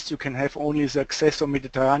access, you can have only the access on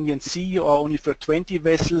Mediterranean Sea or only for 20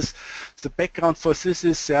 vessels. The background for this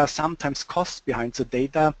is there are sometimes costs behind the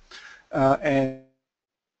data and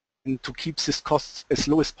to keep this cost as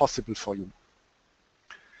low as possible for you.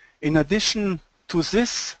 In addition to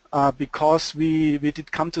this, because we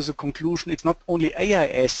did come to the conclusion it's not only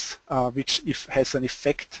AIS which has an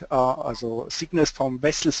effect, also signals from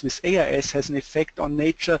vessels with AIS has an effect on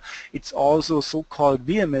nature, it's also so-called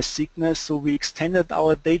VMS signals, so we extended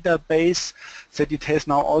our database that it has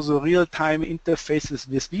now also real-time interfaces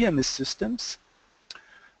with VMS systems,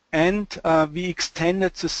 and we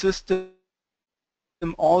extended the system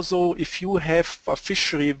also if you have a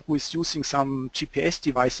fishery who is using some GPS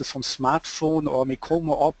devices from smartphone or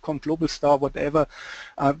Mecomo, Orbcom, Globalstar, whatever,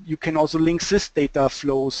 you can also link this data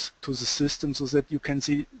flows to the system so that you can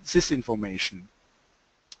see this information.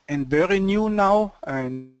 And very new now,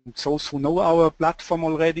 and those who know our platform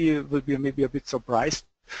already will be maybe a bit surprised,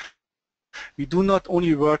 we do not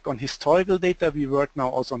only work on historical data, we work now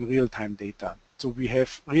also on real-time data. So we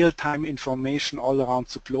have real-time information all around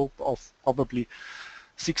the globe of probably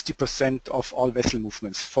 60% of all vessel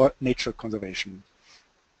movements for nature conservation.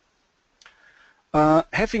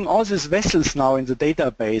 Having all these vessels now in the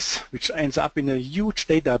database, which ends up in a huge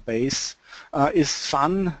database, is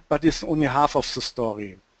fun, but it's only half of the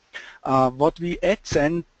story. What we add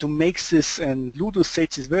then to make this, and Ludo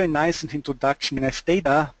said this very nice in introduction, you have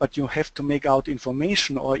data, but you have to make out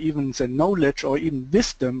information or even the knowledge or even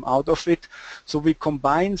wisdom out of it. So we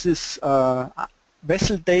combine this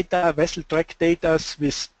vessel data, vessel track data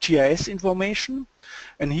with GIS information.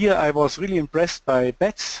 And here I was really impressed by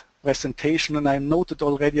Beth's presentation, and I noted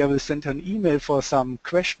already I will send her an email for some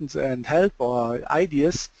questions and help or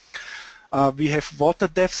ideas. We have water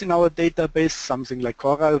depths in our database, something like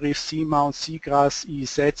coral reef, seamount, seagrass,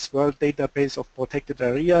 EEZs, World Database of Protected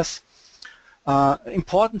Areas.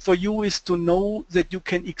 Important for you is to know that you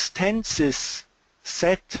can extend this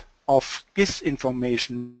set of GIS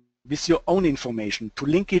information with your own information to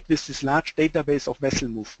link it with this large database of vessel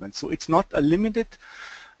movement. So it's not a limited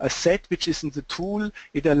set which is in the tool.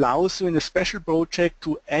 It allows you in a special project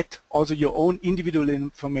to add also your own individual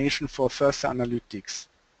information for further analytics.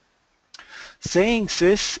 Saying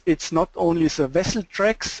this, it's not only the vessel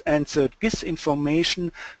tracks and the GIS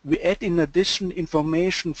information, we add in addition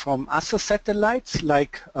information from other satellites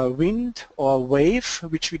like wind or wave,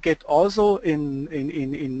 which we get also in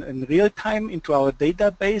real time into our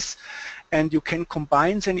database, and you can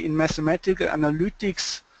combine them in mathematical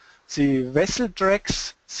analytics, the vessel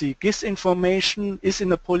tracks, the GIS information is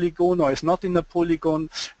in a polygon or is not in a polygon,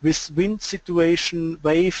 with wind situation,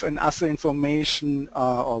 wave and other information,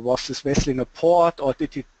 or was this vessel in a port or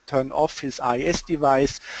did it turn off his IS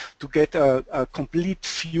device, to get a complete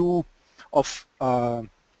view of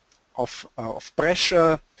of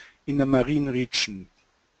pressure in a marine region.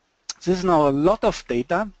 This is now a lot of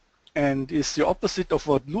data and is the opposite of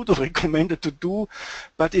what Ludo recommended to do,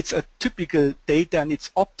 but it's a typical data and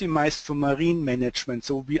it's optimized for marine management.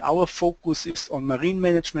 So our focus is on marine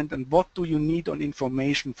management and what do you need on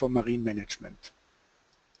information for marine management.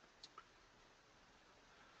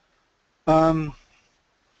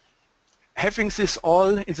 Having this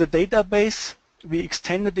all in the database, we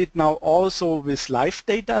extended it now also with live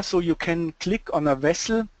data, so you can click on a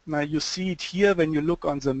vessel. Now you see it here when you look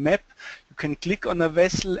on the map. You can click on a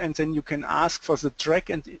vessel and then you can ask for the track,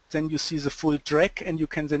 and then you see the full track, and you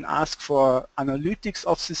can then ask for analytics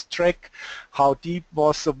of this track. How deep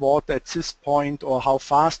was the water at this point, or how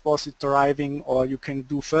fast was it driving, or you can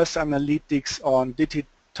do first analytics on did he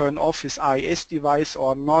turn off his IS device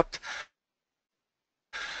or not.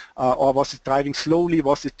 Or was it driving slowly,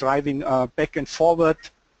 was it driving back and forward,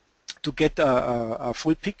 to get a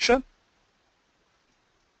full picture.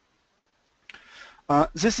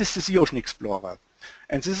 This is the Sea Ocean Explorer,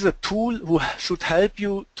 and this is a tool who should help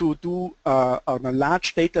you to do on a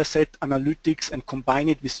large data set analytics and combine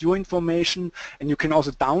it with your information, and you can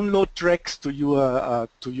also download tracks to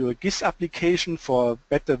your GIS application for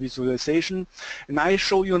better visualization. And I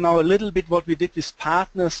show you now a little bit what we did with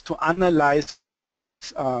partners to analyze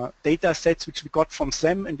data sets which we got from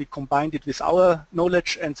them, and we combined it with our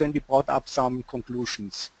knowledge, and then we brought up some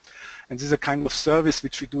conclusions. And this is a kind of service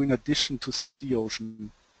which we do in addition to Sea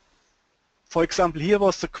Ocean. For example, here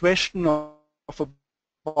was the question of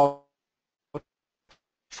about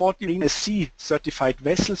 40 sea certified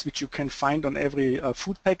vessels which you can find on every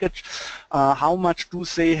food package. How much do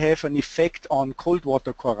they have an effect on cold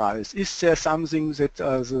water corals? Is there something that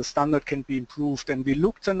the standard can be improved? And we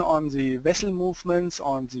looked then on the vessel movements,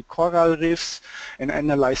 on the coral reefs, and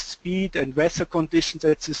analyzed speed and weather conditions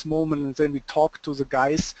at this moment, and then we talked to the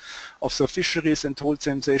guys of the fisheries and told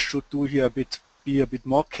them they should do here be a bit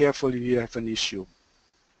more careful if you have an issue.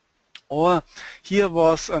 Or here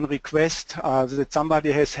was a request that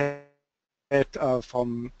somebody has had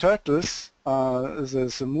from turtles,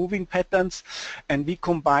 the moving patterns, and we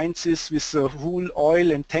combined this with the whole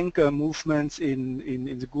oil and tanker movements in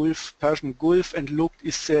the Gulf, Persian Gulf, and looked,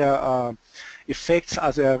 is there effects,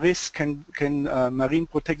 are there risks, can marine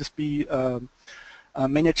protectors be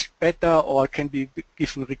managed better, or can be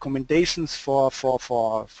given recommendations for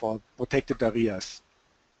protected areas.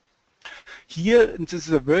 Here, and this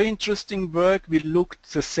is a very interesting work, we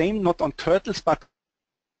looked the same, not on turtles, but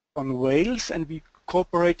on whales, and we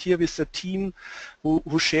cooperate here with a team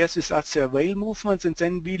who shares with us their whale movements, and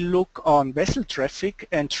then we look on vessel traffic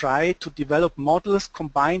and try to develop models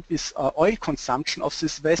combined with oil consumption of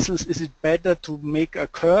these vessels. Is it better to make a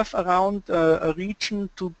curve around a region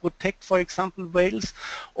to protect, for example, whales,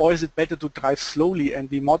 or is it better to drive slowly? And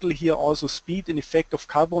we model here also speed and effect of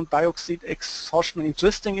carbon dioxide exhaustion.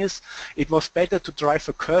 Interesting is, it was better to drive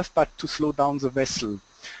a curve but to slow down the vessel,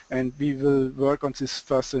 and we will work on this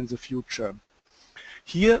further in the future.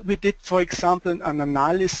 Here we did, for example, an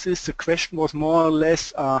analysis. The question was more or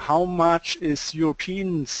less how much is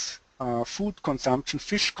Europeans' food consumption,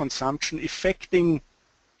 fish consumption, affecting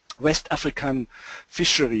West African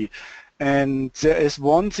fishery. And there is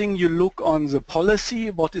one thing, you look on the policy,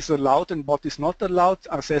 what is allowed and what is not allowed.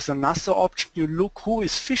 There's another option, you look who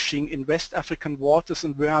is fishing in West African waters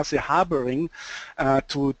and where are they harboring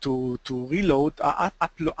to reload,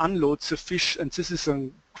 unload the fish. And this is a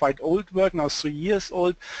quite old work, now 3 years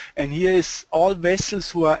old, and here is all vessels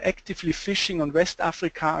who are actively fishing on West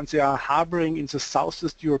Africa, and they are harboring in the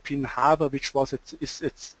southeast European harbor, which was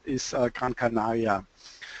Gran Canaria.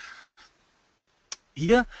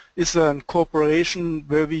 Here is a cooperation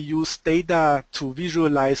where we use data to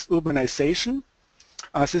visualize urbanization.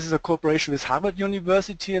 This is a cooperation with Harvard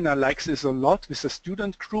University, and I like this a lot, with a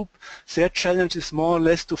student group. Their challenge is more or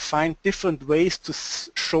less to find different ways to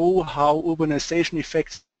show how urbanization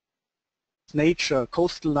affects nature,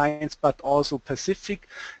 coastal lines, but also Pacific.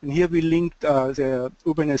 And here we linked the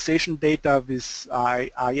urbanization data with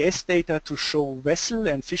IS data to show vessel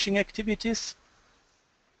and fishing activities.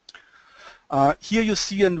 Here you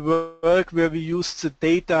see a work where we use the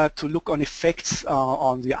data to look on effects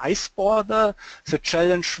on the ice border. The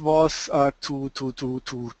challenge was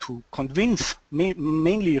to convince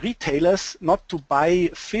mainly retailers not to buy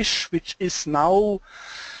fish which is now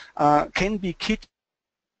can be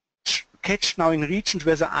catch now in regions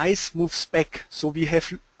where the ice moves back. So we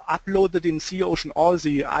have uploaded in Sea Ocean all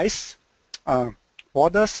the ice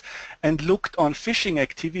borders and looked on fishing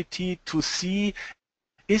activity to see,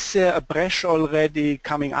 is there a pressure already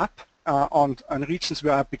coming up on regions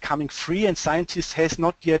where are becoming free, and scientists has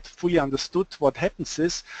not yet fully understood what happens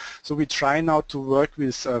is. So we try now to work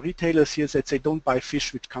with retailers here that they don't buy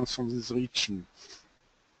fish which comes from this region.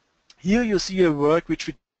 Here you see a work which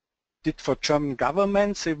we did for German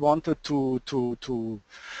governments. They wanted to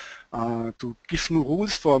give new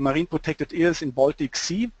rules for marine protected areas in Baltic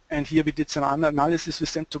Sea, and here we did some analysis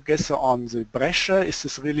with them together on the pressure. Is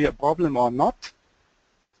this really a problem or not?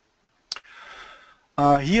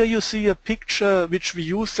 Here you see a picture which we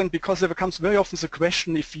use, and because there becomes very often the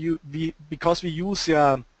question if because we use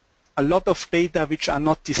a lot of data which are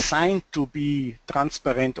not designed to be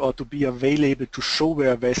transparent or to be available to show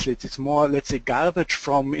where a vessel is. It's more, let's say, garbage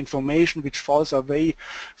from information which falls away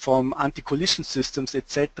from anti-collision systems,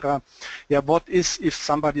 etc. Yeah, what is if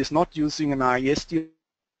somebody is not using an AIS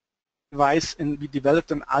device, and we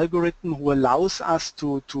developed an algorithm who allows us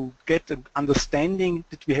to get an understanding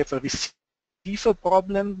that we have a receiver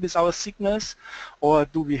problem with our signals, or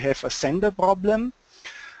do we have a sender problem?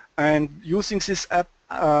 And using this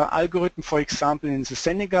algorithm, for example, in the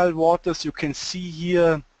Senegal waters, you can see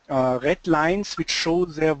here red lines which show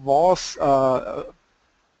there was a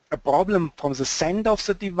problem from the sender of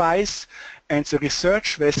the device, and the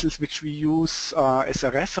research vessels which we use as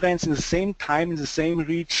a reference in the same time in the same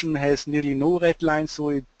region has nearly no red lines, so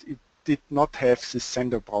it did not have these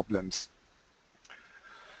sender problems.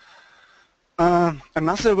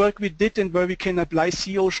 Another work we did, and where we can apply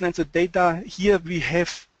sea ocean and the data, here we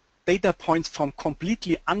have data points from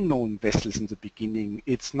completely unknown vessels in the beginning.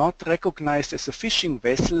 It's not recognized as a fishing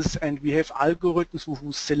vessels, and we have algorithms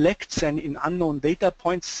who select then in unknown data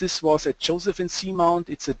points. This was at Josephine Seamount.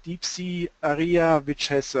 It's a deep sea area which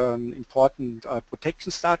has an important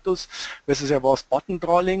protection status, where there was bottom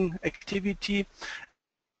trawling activity.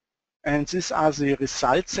 And these are the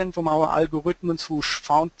results then from our algorithms who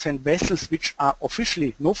found 10 vessels which are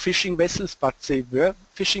officially no fishing vessels, but they were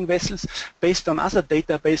fishing vessels. Based on other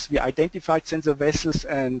database, we identified sensor vessels,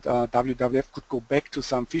 and WWF could go back to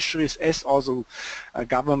some fisheries as also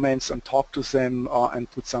governments and talk to them and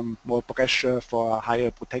put some more pressure for a higher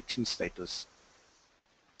protection status.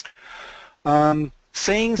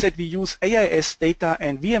 Saying that we use AIS data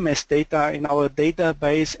and VMS data in our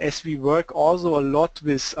database, as we work also a lot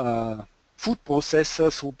with food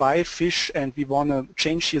processors who buy fish, and we want to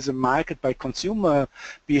change here the market by consumer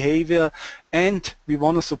behavior, and we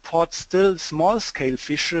want to support still small-scale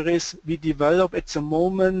fisheries. We develop at the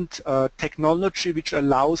moment technology which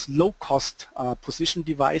allows low-cost position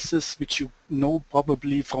devices, which you know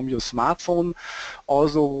probably from your smartphone,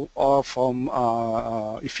 also or from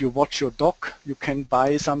if you watch your dog, you can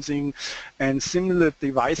buy something, and similar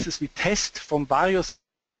devices we test from various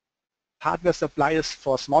hardware suppliers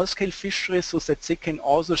for small-scale fisheries, so that they can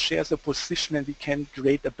also share the position and we can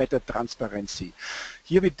create a better transparency.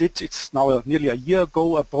 Here we did, it's now nearly a year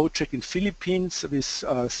ago, a project in Philippines with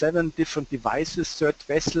 7 different devices, 30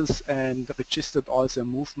 vessels, and registered all their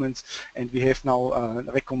movements, and we have now a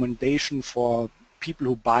recommendation for people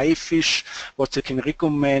who buy fish, what they can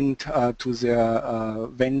recommend to their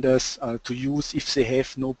vendors to use if they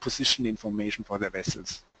have no position information for their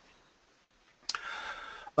vessels.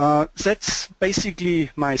 That's basically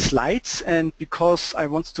my slides, and because I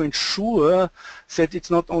want to ensure that it's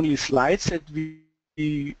not only slides, that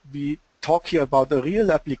we talk here about a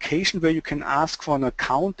real application where you can ask for an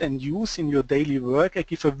account and use in your daily work. I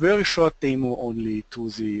give a very short demo only to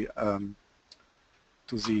the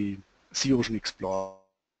Sea Ocean Explorer.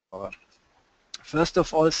 First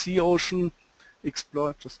of all, Sea Ocean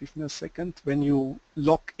Explorer, just give me a second. When you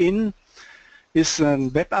log in, is a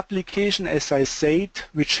web application, as I said,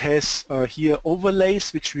 which has here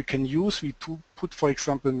overlays which we can use. We put, for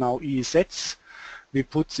example, now EEZs. We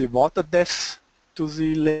put the water depths to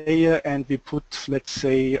the layer, and we put, let's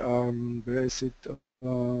say, where is it?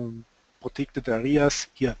 Protected areas.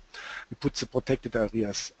 Here, we put the protected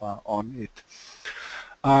areas on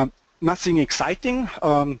it. Nothing exciting.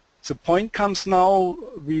 The point comes now,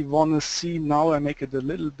 we want to see now, I make it a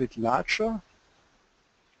little bit larger.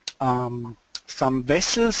 Some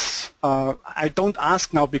vessels, I don't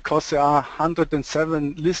ask now because there are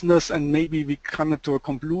 107 listeners and maybe we come to a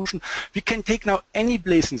conclusion. We can take now any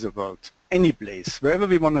place in the world, any place, wherever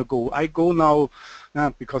we want to go. I go now,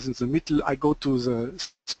 because in the middle, I go to the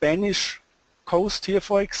Spanish coast here,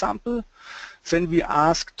 for example. Then we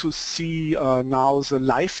ask to see now the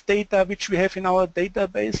live data which we have in our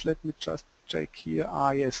database. Let me just check here,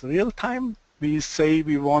 yes, real time. we say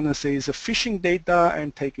we want to say the fishing data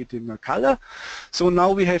and take it in a color. So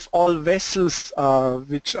now we have all vessels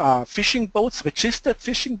which are fishing boats, registered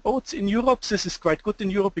fishing boats in Europe. This is quite good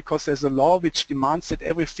in Europe because there's a law which demands that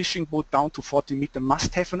every fishing boat down to 40 meters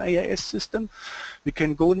must have an AIS system. We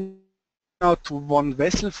can go now to one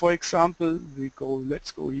vessel, for example.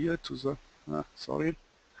 Let's go here to the, sorry.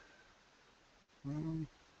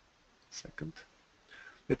 Second.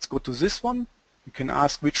 Let's go to this one. You can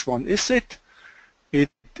ask which one is it. It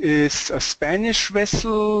is a Spanish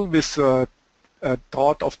vessel with a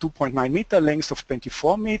draught of 2.9 meter, length of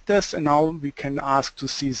 24 meters, and now we can ask to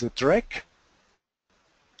see the drag.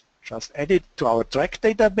 Just add it to our drag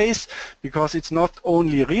database, because it's not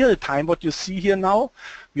only real time what you see here now.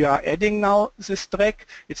 We are adding now this drag.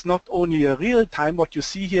 It's not only a real time, what you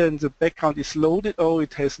see here in the background is loaded. Oh,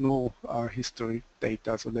 it has no history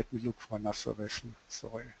data, so let me look for another vessel.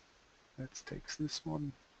 Sorry. Let's take this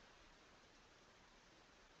one.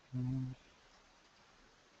 No.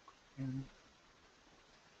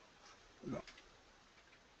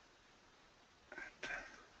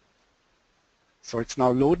 So it's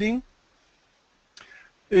now loading.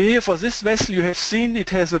 Here for this vessel you have seen it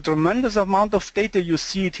has a tremendous amount of data. You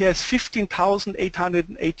see it has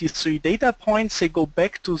 15,883 data points. They go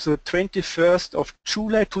back to the 21st of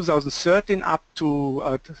July 2013 up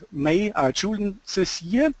to June this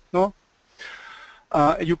year. No?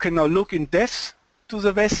 You can now look in depth to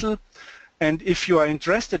the vessel, and if you are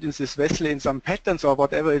interested in this vessel in some patterns or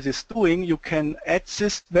whatever it is doing, you can add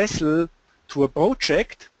this vessel to a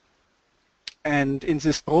project, and in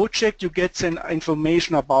this project you get some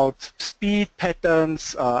information about speed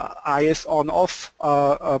patterns, IS on-off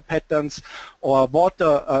patterns, or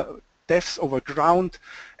water depths over ground,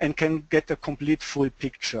 and can get a complete full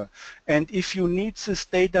picture. And if you need this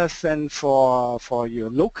data then for your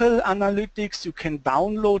local analytics, you can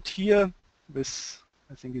download here with,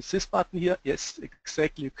 I think it's this button here, yes,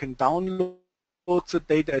 exactly, you can download the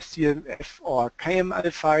data as CMF or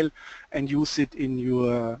KML file and use it in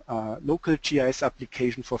your local GIS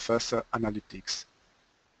application for further analytics.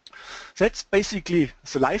 That's basically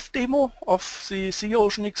the live demo of the Sea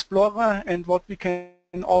Ocean Explorer and what we can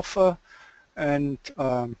offer. And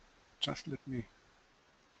just let me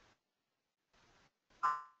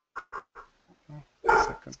a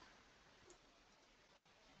second.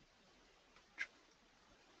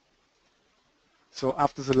 So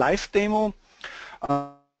after the live demo,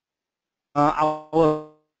 our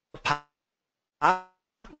partners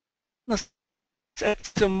at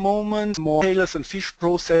the moment, more retailers and fish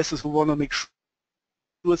processors who want to make sure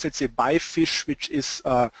that they buy fish which is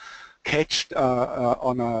catched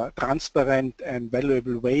on a transparent and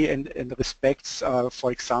valuable way and respects,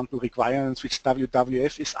 for example, requirements which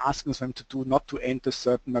WWF is asking them to do, not to enter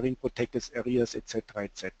certain marine protected areas, etc.,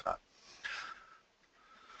 etc.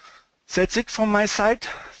 That's it from my side.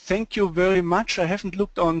 Thank you very much. I haven't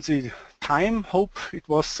looked on the time. Hope it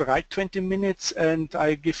was the right 20 minutes, and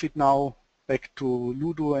I give it now back to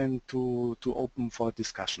Ludo and to open for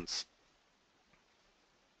discussions.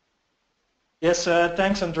 Yes,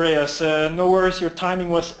 thanks, Andreas. No worries, your timing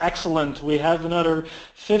was excellent. We have another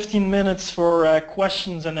 15 minutes for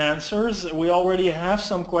questions and answers. We already have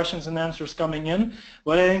some questions and answers coming in,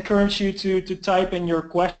 but I encourage you to type in your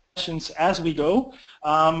questions as we go.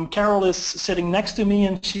 Carol is sitting next to me,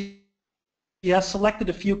 and she has selected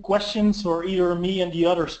a few questions for either me and the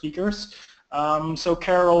other speakers. So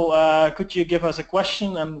Carol, could you give us a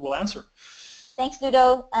question and we'll answer? Thanks,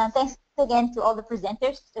 Ludo. Thanks again to all the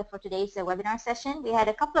presenters for today's webinar session. We had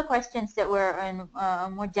a couple of questions that were in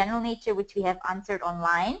more general nature, which we have answered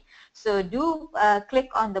online. So do click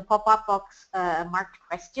on the pop-up box marked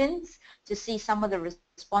questions to see some of the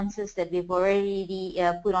responses that we've already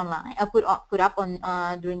put up on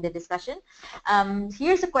during the discussion.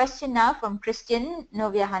 Here's a question now from Christian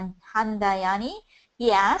Novia Handayani.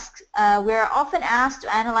 He asks, we're often asked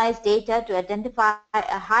to analyze data to identify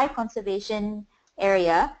a high conservation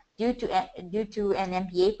area due to an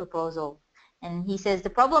MPA proposal. And he says the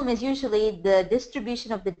problem is usually the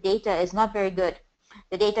distribution of the data is not very good.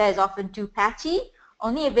 The data is often too patchy,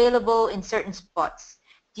 only available in certain spots.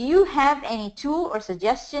 Do you have any tool or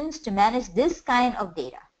suggestions to manage this kind of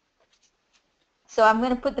data? So I'm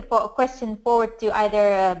going to put the question forward to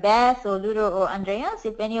either Beth or Ludo or Andreas.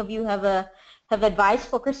 If any of you have advice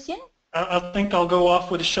for Christian? I think I'll go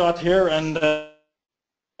off with a shot here, and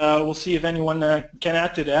we'll see if anyone can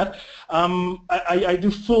add to that. I do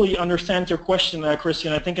fully understand your question,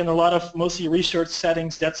 Christian. I think in a lot of mostly research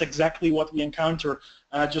settings, that's exactly what we encounter,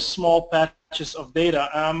 just small patches of data.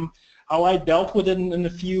 How I dealt with it in a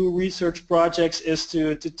few research projects is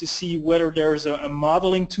to see whether there's a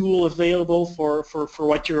modeling tool available for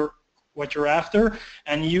what you're after,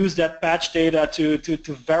 and use that patch data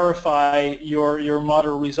to verify your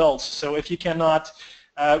model results. So if you cannot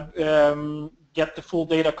get the full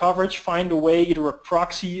data coverage, find a way, either a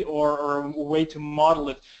proxy or a way to model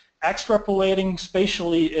it. Extrapolating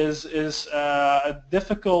spatially is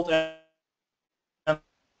difficult and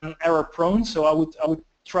error prone, so I would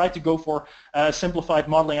try to go for a simplified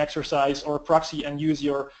modeling exercise or a proxy and use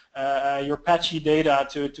your patchy data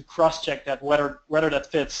to cross-check that whether that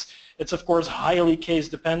fits. It's of course highly case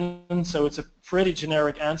dependent, so it's a pretty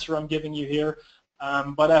generic answer I'm giving you here,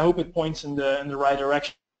 but I hope it points in the right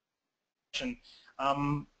direction.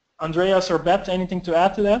 Andreas or Beth, anything to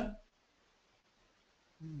add to that?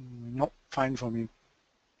 No, fine for me.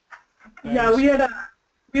 Yeah, we had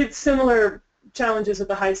similar challenges with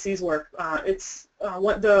the high seas work. It's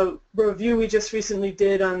what the review we just recently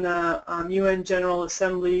did on the UN General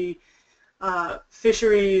Assembly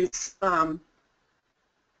fisheries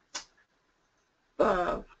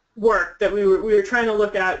work that we were trying to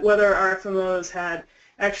look at whether our FMOs had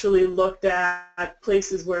actually looked at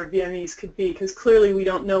places where VMEs could be, because clearly we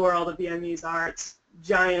don't know where all the VMEs are. It's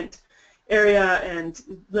giant area and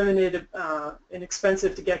limited and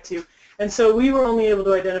expensive to get to. And so we were only able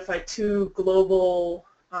to identify 2 global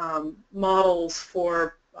models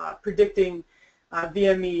for predicting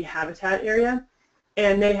VME habitat area,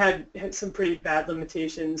 and they had some pretty bad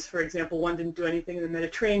limitations. For example, one didn't do anything in the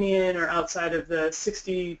Mediterranean or outside of the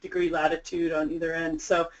 60-degree latitude on either end.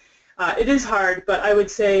 So it is hard, but I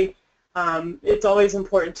would say it's always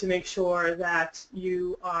important to make sure that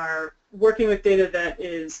you are working with data that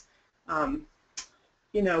is,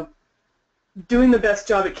 you know, doing the best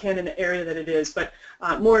job it can in the area that it is. But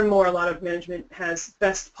more and more, a lot of management has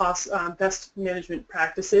best management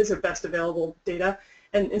practices or best available data,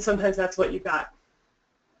 and sometimes that's what you got.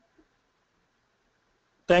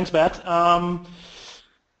 Thanks, Beth. I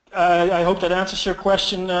hope that answers your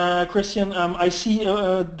question, Christian. I see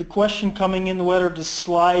the question coming in whether the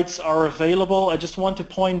slides are available. I just want to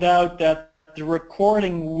point out that the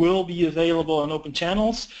recording will be available on open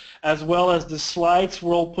channels, as well as the slides.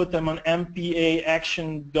 We'll put them on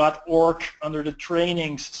mpaaction.org under the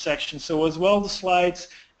trainings section. So as well, the slides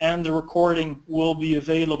and the recording will be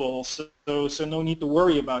available. So no need to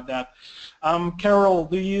worry about that. Carol,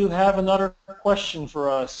 do you have another question for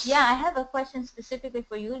us? Yeah, I have a question specifically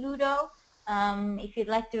for you, Ludo. If you'd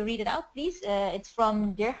like to read it out, please. It's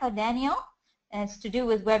from Dirga Daniel, and it's to do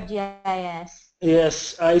with WebGIS.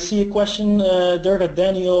 Yes, I see a question, Dirga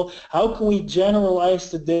Daniel. How can we generalize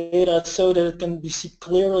the data so that it can be seen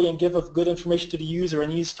clearly and give us good information to the user?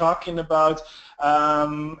 And he's talking about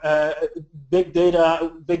big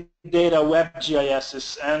data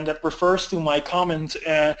WebGISs, and that refers to my comment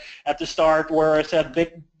at the start where I said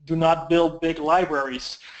do not build big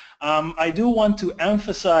libraries. I do want to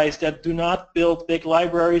emphasize that do not build big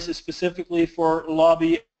libraries is specifically for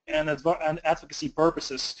lobby and advocacy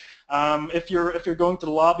purposes. If you're going to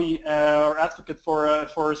lobby or advocate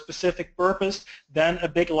for a specific purpose, then a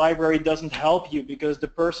big library doesn't help you, because the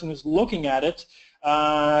person who's looking at it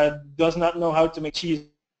does not know how to make cheese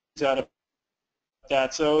out of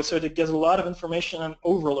that. So it gets a lot of information and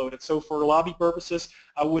overloaded. So for lobby purposes,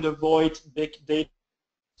 I would avoid big data.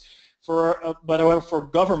 But however, for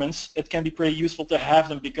governments, it can be pretty useful to have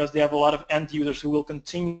them, because they have a lot of end users who will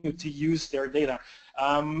continue to use their data.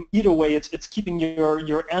 Either way, it's keeping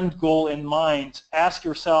your end goal in mind. Ask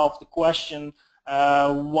yourself the question,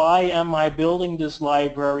 why am I building this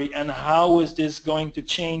library, and how is this going to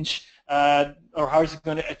change, or how is it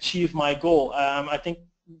going to achieve my goal? I think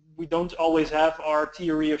we don't always have our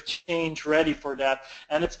theory of change ready for that,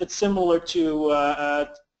 and it's similar to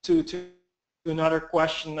another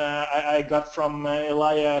question I got from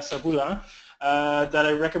Elia Sabula, that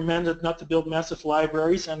I recommended not to build massive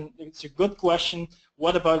libraries, and it's a good question.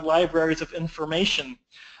 What about libraries of information?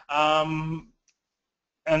 And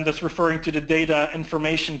that's referring to the data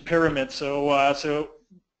information pyramid. So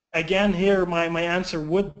again, here my answer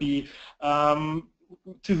would be,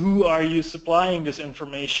 to who are you supplying this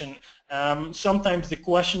information? Sometimes the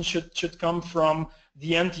question should come from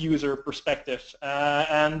the end user perspective,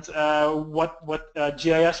 and what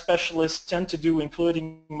GIS specialists tend to do,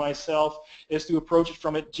 including myself, is to approach it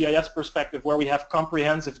from a GIS perspective, where we have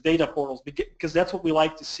comprehensive data portals, because that's what we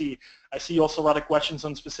like to see. I see also a lot of questions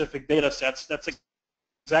on specific data sets. That's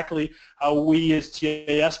exactly how we as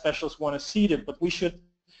GIS specialists want to see it, but we should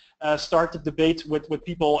start the debate with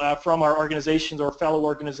people from our organizations or fellow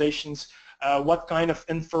organizations what kind of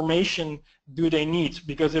information do they need?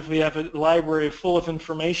 Because if we have a library full of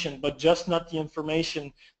information, but just not the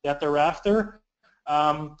information that they're after,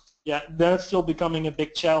 yeah, then it's still becoming a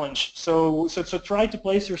big challenge. So try to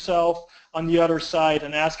place yourself on the other side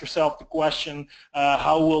and ask yourself the question,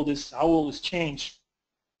 how will this change?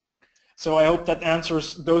 So I hope that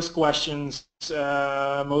answers those questions.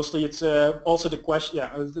 Mostly, it's also the question.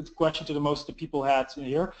 Yeah, the question to the people had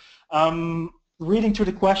here. Reading through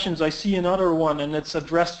the questions, I see another one, and it's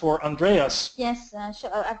addressed for Andreas. Yes,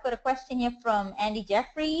 sure. I've got a question here from Andy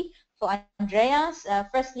Jeffrey for Andreas.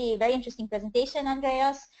 Firstly, very interesting presentation,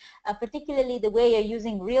 Andreas, particularly the way you're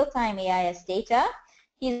using real-time AIS data.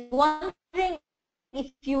 He's wondering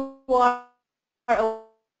if you are aware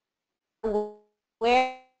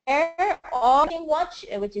of Watch,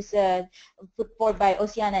 which is put forward by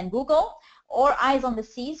Oceana and Google, or Eyes on the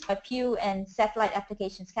Seas by Pew and Satellite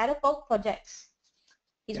Applications Catapult projects.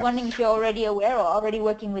 He's wondering if you're already aware or already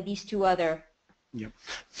working with these two other. Yeah.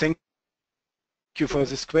 Thank you for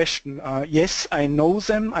this question. Yes, I know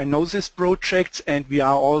them. I know these projects, and we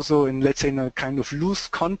are also in, let's say, in a kind of loose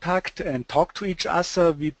contact and talk to each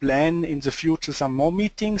other. We plan in the future some more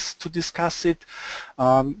meetings to discuss it.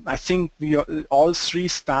 I think we all three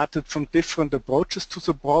started from different approaches to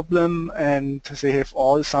the problem, and they have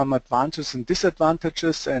all some advantages and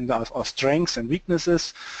disadvantages, and our strengths and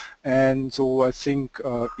weaknesses. And so I think,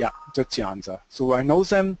 yeah, that's the answer. So I know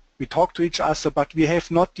them. We talk to each other, but we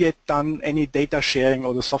have not yet done any data sharing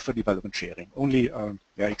or the software development sharing, only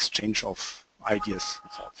exchange of ideas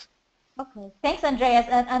and thoughts. Okay, thanks, Andreas.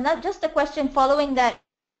 And just a question following that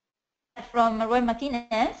from Roy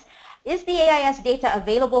Martinez. Is the AIS data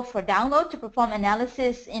available for download to perform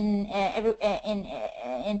analysis in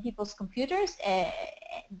people's computers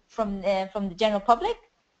from the general public?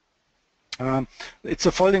 It's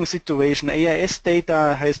a following situation. AIS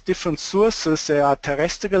data has different sources. There are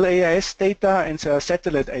terrestrial AIS data and there are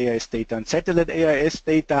satellite AIS data. And satellite AIS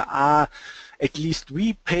data are, at least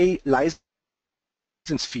we pay license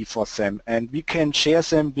fee for them, and we can share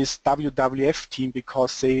them with WWF team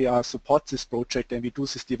because they support this project, and we do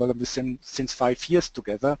this development with them since 5 years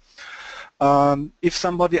together. If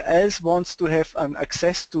somebody else wants to have an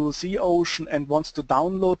access to the ocean and wants to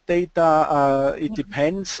download data, it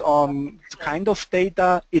depends on the kind of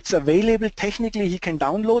data. It's available. Technically, he can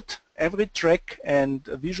download every track and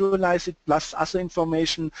visualize it plus other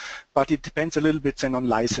information, but it depends a little bit then on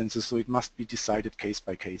licenses, so it must be decided case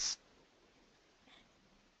by case.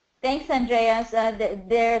 Thanks, Andreas.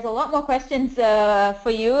 There's a lot more questions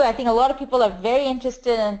for you. I think a lot of people are very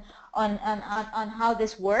interested in on how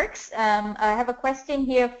this works. I have a question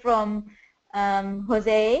here from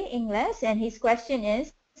Jose Ingles, and his question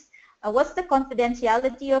is, what's the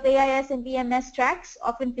confidentiality of AIS and VMS tracks?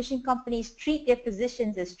 Often fishing companies treat their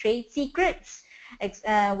positions as trade secrets,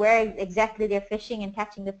 where exactly they're fishing and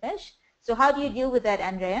catching the fish. So how do you deal with that,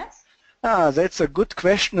 Andreas? That's a good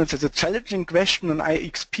question. It's a challenging question, and I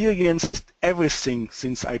experienced everything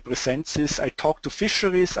since I present this. I talk to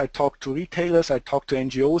fisheries, I talk to retailers, I talk to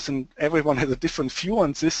NGOs, and everyone has a different view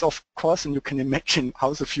on this, of course, and you can imagine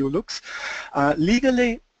how the view looks.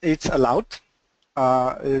 Legally, it's allowed.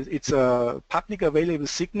 It's a public available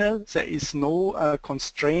signal. There is no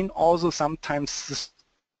constraint. Also, sometimes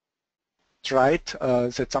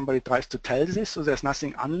that somebody tries to tell this, so there's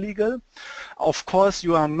nothing illegal. Of course,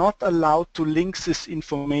 you are not allowed to link this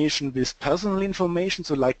information with personal information,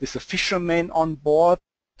 so like with a fisherman on board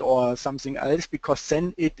or something else, because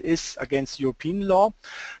then it is against European law,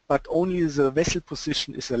 but only the vessel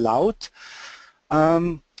position is allowed.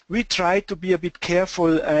 We try to be a bit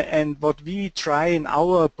careful, and what we try in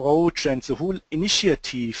our approach and the whole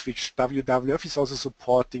initiative, which WWF is also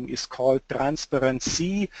supporting, is called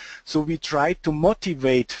transparency. So we try to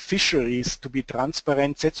motivate fisheries to be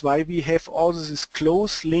transparent. That's why we have also this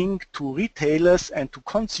close link to retailers and to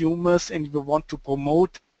consumers, and we want to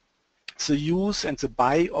promote the use and the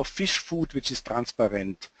buy of fish food which is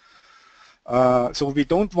transparent. So we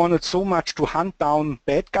don't want it so much to hunt down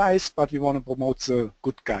bad guys, but we want to promote the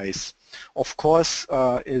good guys. Of course,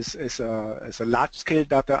 as a large-scale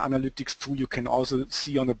data analytics tool, you can also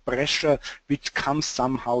see on the pressure which comes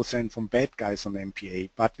somehow then from bad guys on MPA.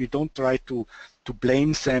 But we don't try to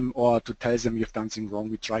blame them or to tell them you've done something wrong.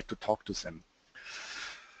 We try to talk to them.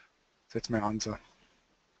 That's my answer.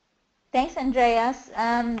 Thanks, Andreas.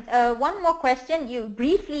 One more question. You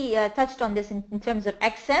briefly touched on this in terms of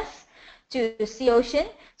access to the sea ocean.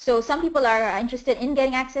 So some people are interested in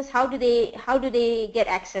getting access. How do they get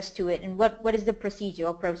access to it, and what is the procedure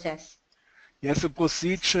or process? Yes, the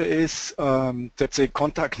procedure is that they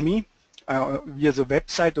contact me via the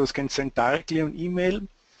website, or can send directly an email.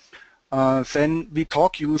 then we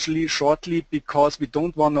talk usually shortly because we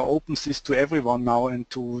don't want to open this to everyone now and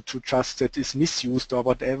to just that is misused or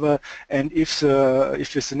whatever. And if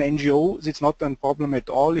it's an NGO, it's not a problem at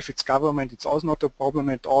all. If it's government, it's also not a problem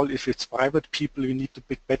at all. If it's private people, you need to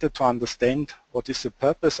be better to understand what is the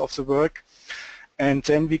purpose of the work. And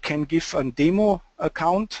then we can give a demo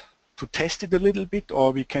account to test it a little bit,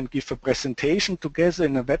 or we can give a presentation together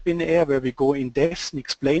in a webinar where we go in depth and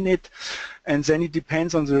explain it, and then it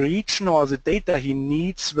depends on the region or the data he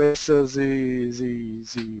needs, whether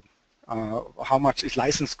how much is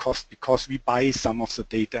license cost, because we buy some of the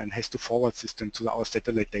data and has to forward system to our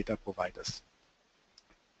satellite data providers.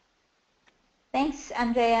 Thanks,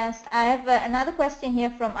 Andreas. I have another question here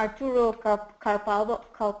from Arturo Carpallo.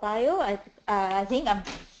 I think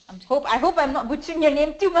I hope I'm not butchering your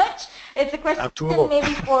name too much. It's a question Arturo.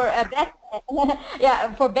 Maybe for Beth.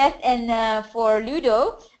 Yeah, for Beth and for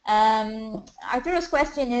Ludo. Arturo's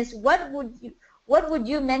question is, what would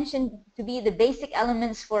you mention to be the basic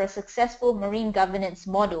elements for a successful marine governance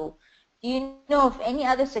model? Do you know of any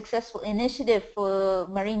other successful initiative for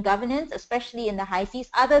marine governance, especially in the high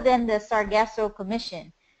seas, other than the Sargasso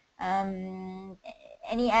Commission?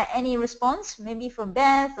 Any response, maybe from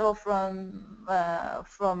Beth or from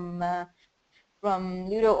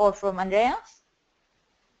Ludo or from Andreas?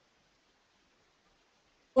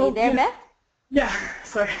 Are you there, Beth? Yeah,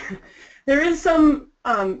 sorry. There is some,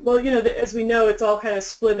 well, you know, as we know, it's all kind of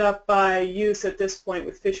split up by use at this point,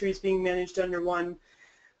 with fisheries being managed under one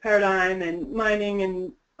paradigm and mining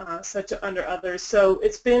and such under others. So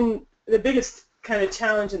it's been the biggest kind of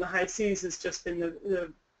challenge in the high seas has just been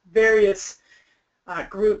the various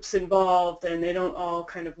groups involved, and they don't all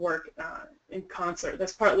kind of work in concert.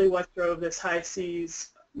 That's partly what drove this high seas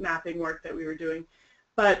mapping work that we were doing.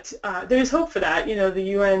 But there's hope for that. You know,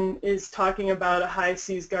 the UN is talking about a high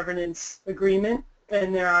seas governance agreement,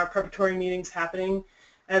 and there are preparatory meetings happening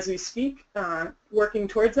as we speak, working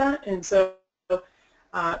towards that. And so,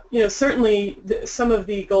 you know, certainly some of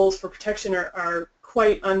the goals for protection are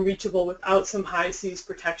quite unreachable without some high seas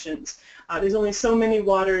protections. There's only so many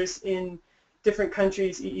waters in different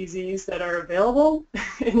countries' EEZs that are available,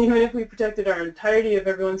 and even if we protected our entirety of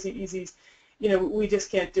everyone's EEZs, you know, we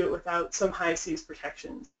just can't do it without some high seas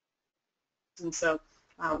protections. And so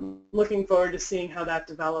looking forward to seeing how that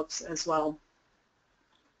develops as well.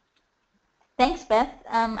 Thanks, Beth.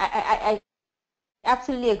 I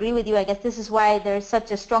absolutely agree with you. I guess this is why there's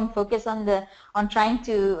such a strong focus on trying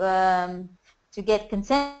to get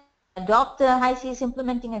consent, adopt the high seas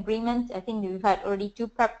implementing agreement. I think we've had already 2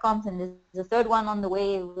 prep comps, and there's a 3rd one on the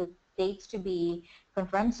way with dates to be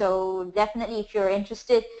confirmed. So definitely, if you're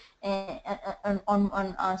interested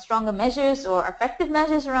on stronger measures or effective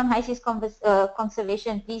measures around high seas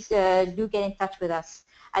conservation, please do get in touch with us,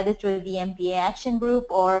 either through the MPA Action Group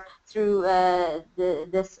or through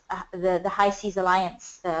the High Seas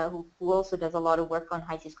Alliance, who also does a lot of work on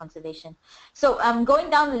high seas conservation. So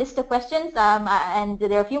going down the list of questions, and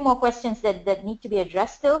there are a few more questions that need to be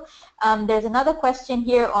addressed still. There's another question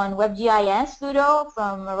here on WebGIS, Ludo,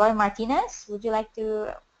 from Roy Martinez. Would you like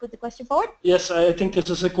to put the question forward? Yes, I think this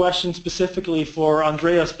is a question specifically for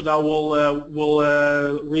Andreas, but I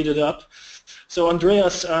will read it up. So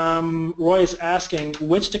Andreas, Roy is asking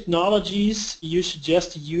which technologies you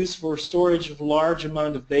suggest to use for storage of large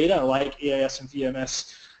amount of data like AIS and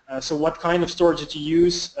VMS. So what kind of storage did you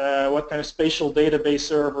use? What kind of spatial database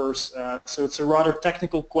servers? So it's a rather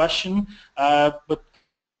technical question, but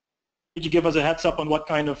could you give us a heads up on what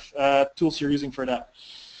kind of tools you're using for that?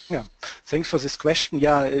 Yeah, thanks for this question.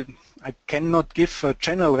 Yeah, I cannot give a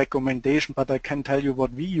general recommendation, but I can tell you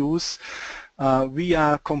what we use. We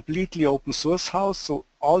are completely open source house, so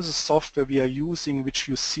all the software we are using, which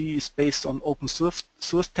you see, is based on open source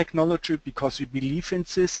technology, because we believe in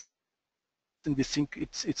this, and we think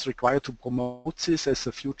it's required to promote this as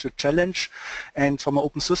a future challenge. And from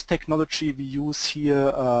open source technology, we use here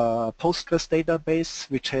a Postgres database,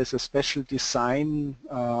 which has a special design,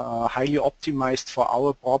 highly optimized for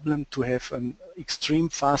our problem to have an extreme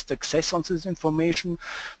fast access on this information.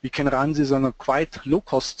 We can run this on a quite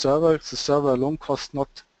low-cost server. The server alone costs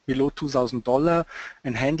not below $2,000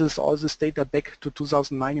 and handles all this data back to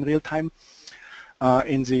 2009 in real time.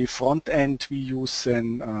 In the front end, we use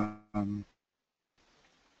an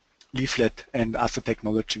leaflet and other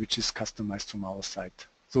technology which is customized from our side.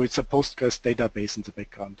 So it's a Postgres database in the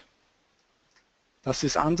background. Does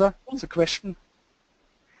this answer the question?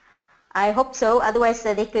 I hope so. Otherwise,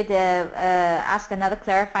 they could ask another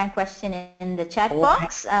clarifying question in the chat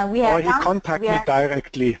box. Or he contact me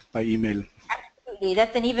directly by email. Absolutely,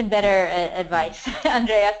 that's an even better advice,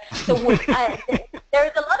 Andreas. So There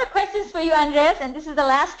is a lot of questions for you, Andreas, and this is the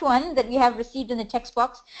last one that we have received in the text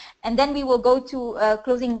box. And then we will go to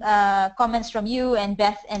closing comments from you and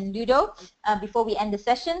Beth and Ludo before we end the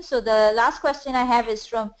session. So the last question I have is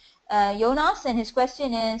from Jonas, and his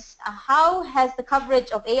question is, how has the coverage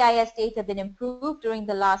of AIS data been improved during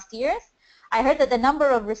the last years? I heard that the number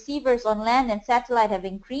of receivers on land and satellite have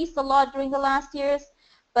increased a lot during the last years,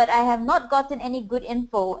 but I have not gotten any good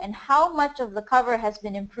info, and how much of the cover has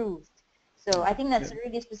been improved? So I think that's a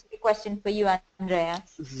really specific question for you,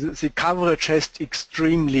 Andreas. The coverage has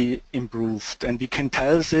extremely improved, and we can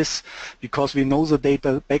tell this because we know the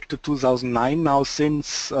data back to 2009 now,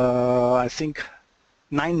 since I think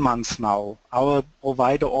 9 months now. Our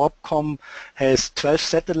provider Orbcom has 12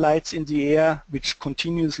 satellites in the air which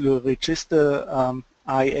continuously register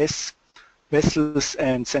AIS vessels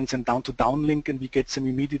and send them down to downlink, and we get them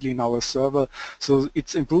immediately in our server. So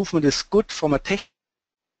its improvement is good. From a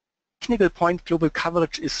technical point, global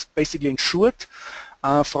coverage is basically ensured.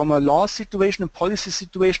 From a law situation and policy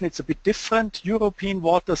situation, it's a bit different. European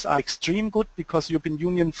waters are extreme good because European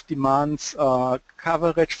Union demands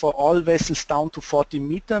coverage for all vessels down to 40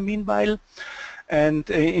 meters meanwhile. And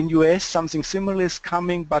in US something similar is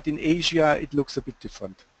coming, but in Asia it looks a bit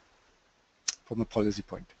different from a policy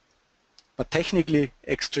point. But technically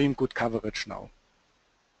extreme good coverage now.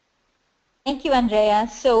 Thank you,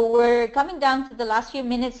 Andreas. So we're coming down to the last few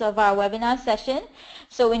minutes of our webinar session.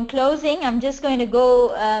 So in closing, I'm just going to go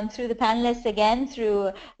through the panelists again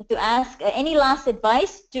to ask any last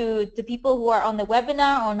advice to people who are on the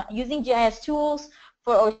webinar on using GIS tools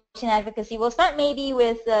for ocean advocacy. We'll start maybe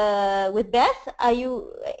with Beth.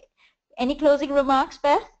 Any closing remarks,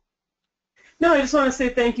 Beth? No, I just want to say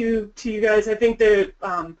thank you to you guys. I think that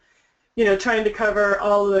you know, trying to cover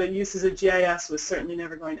all the uses of GIS was certainly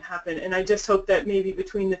never going to happen. And I just hope that maybe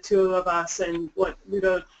between the two of us and what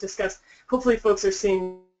Ludo discussed, hopefully folks are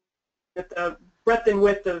seeing that the breadth and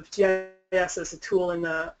width of GIS as a tool in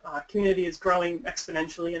the community is growing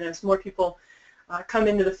exponentially. And as more people come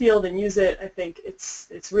into the field and use it, I think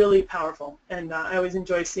it's really powerful. And I always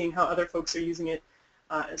enjoy seeing how other folks are using it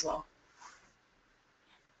as well.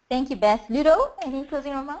 Thank you, Beth. Ludo, any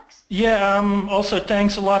closing remarks? Yeah, also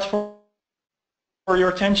thanks a lot for your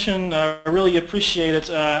attention. I really appreciate it.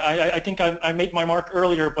 I think I made my mark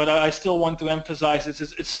earlier, but I still want to emphasize it.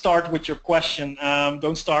 It's start with your question.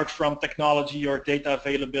 Don't start from technology or data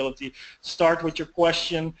availability. Start with your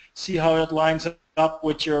question. See how it lines up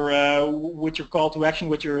with your call to action,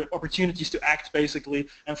 with your opportunities to act, basically,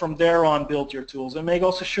 and from there on build your tools. And make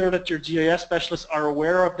also sure that your GIS specialists are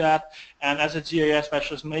aware of that. And as a GIS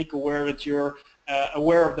specialist, make aware that you're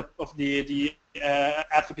aware of the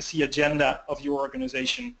advocacy agenda of your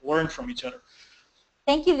organization. Learn from each other.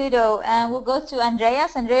 Thank you, Ludo. And we'll go to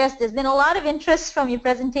Andreas. Andreas, there's been a lot of interest from your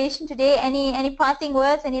presentation today. Any parting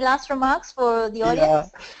words, any last remarks for the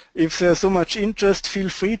audience? Yeah. If there's so much interest, feel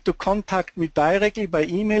free to contact me directly by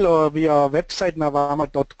email or via our website,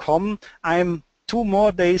 navama.com. I'm 2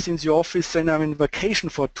 more days in the office and I'm in vacation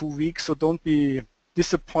for 2 weeks, so don't be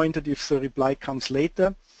disappointed if the reply comes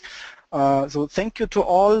later. So thank you to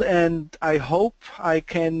all, and I hope I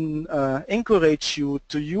can encourage you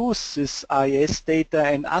to use this AIS data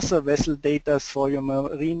and other vessel data for your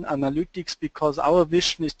marine analytics, because our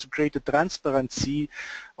vision is to create a transparency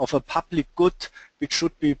of a public good which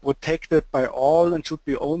should be protected by all and should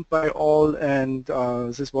be owned by all, and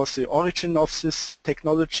this was the origin of this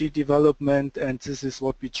technology development, and this is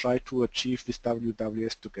what we try to achieve with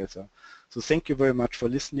WWS together. So thank you very much for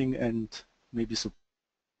listening and maybe supporting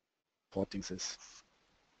this.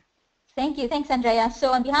 Thank you. Thanks, Andrea.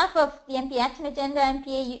 So on behalf of the MPA Action Agenda,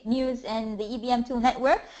 MPA News, and the EBM Tool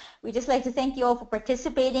Network, we'd just like to thank you all for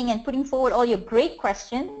participating and putting forward all your great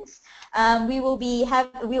questions. We will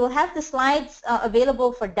have the slides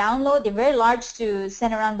available for download. They're very large to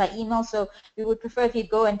send around by email, so we would prefer if you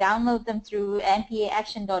go and download them through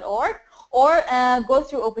mpaaction.org. Or go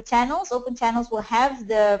through Open Channels. Open Channels will have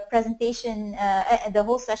the presentation, the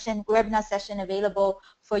whole session, webinar session available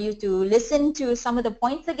for you to listen to some of the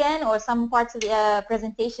points again, or some parts of the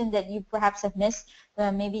presentation that you perhaps have missed,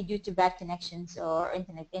 maybe due to bad connections or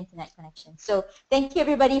internet connections. So thank you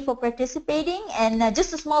everybody for participating. And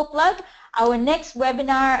just a small plug, our next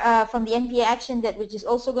webinar from the MPA Action, which is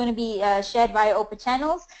also going to be shared via Open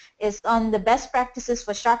Channels, is on the best practices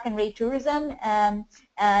for shark and ray tourism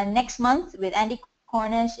next month with Andy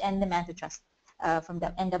Cornish and the Manta Trust from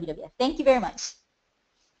the NWWF. Thank you very much.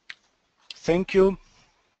 Thank you.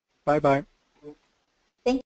 Bye-bye.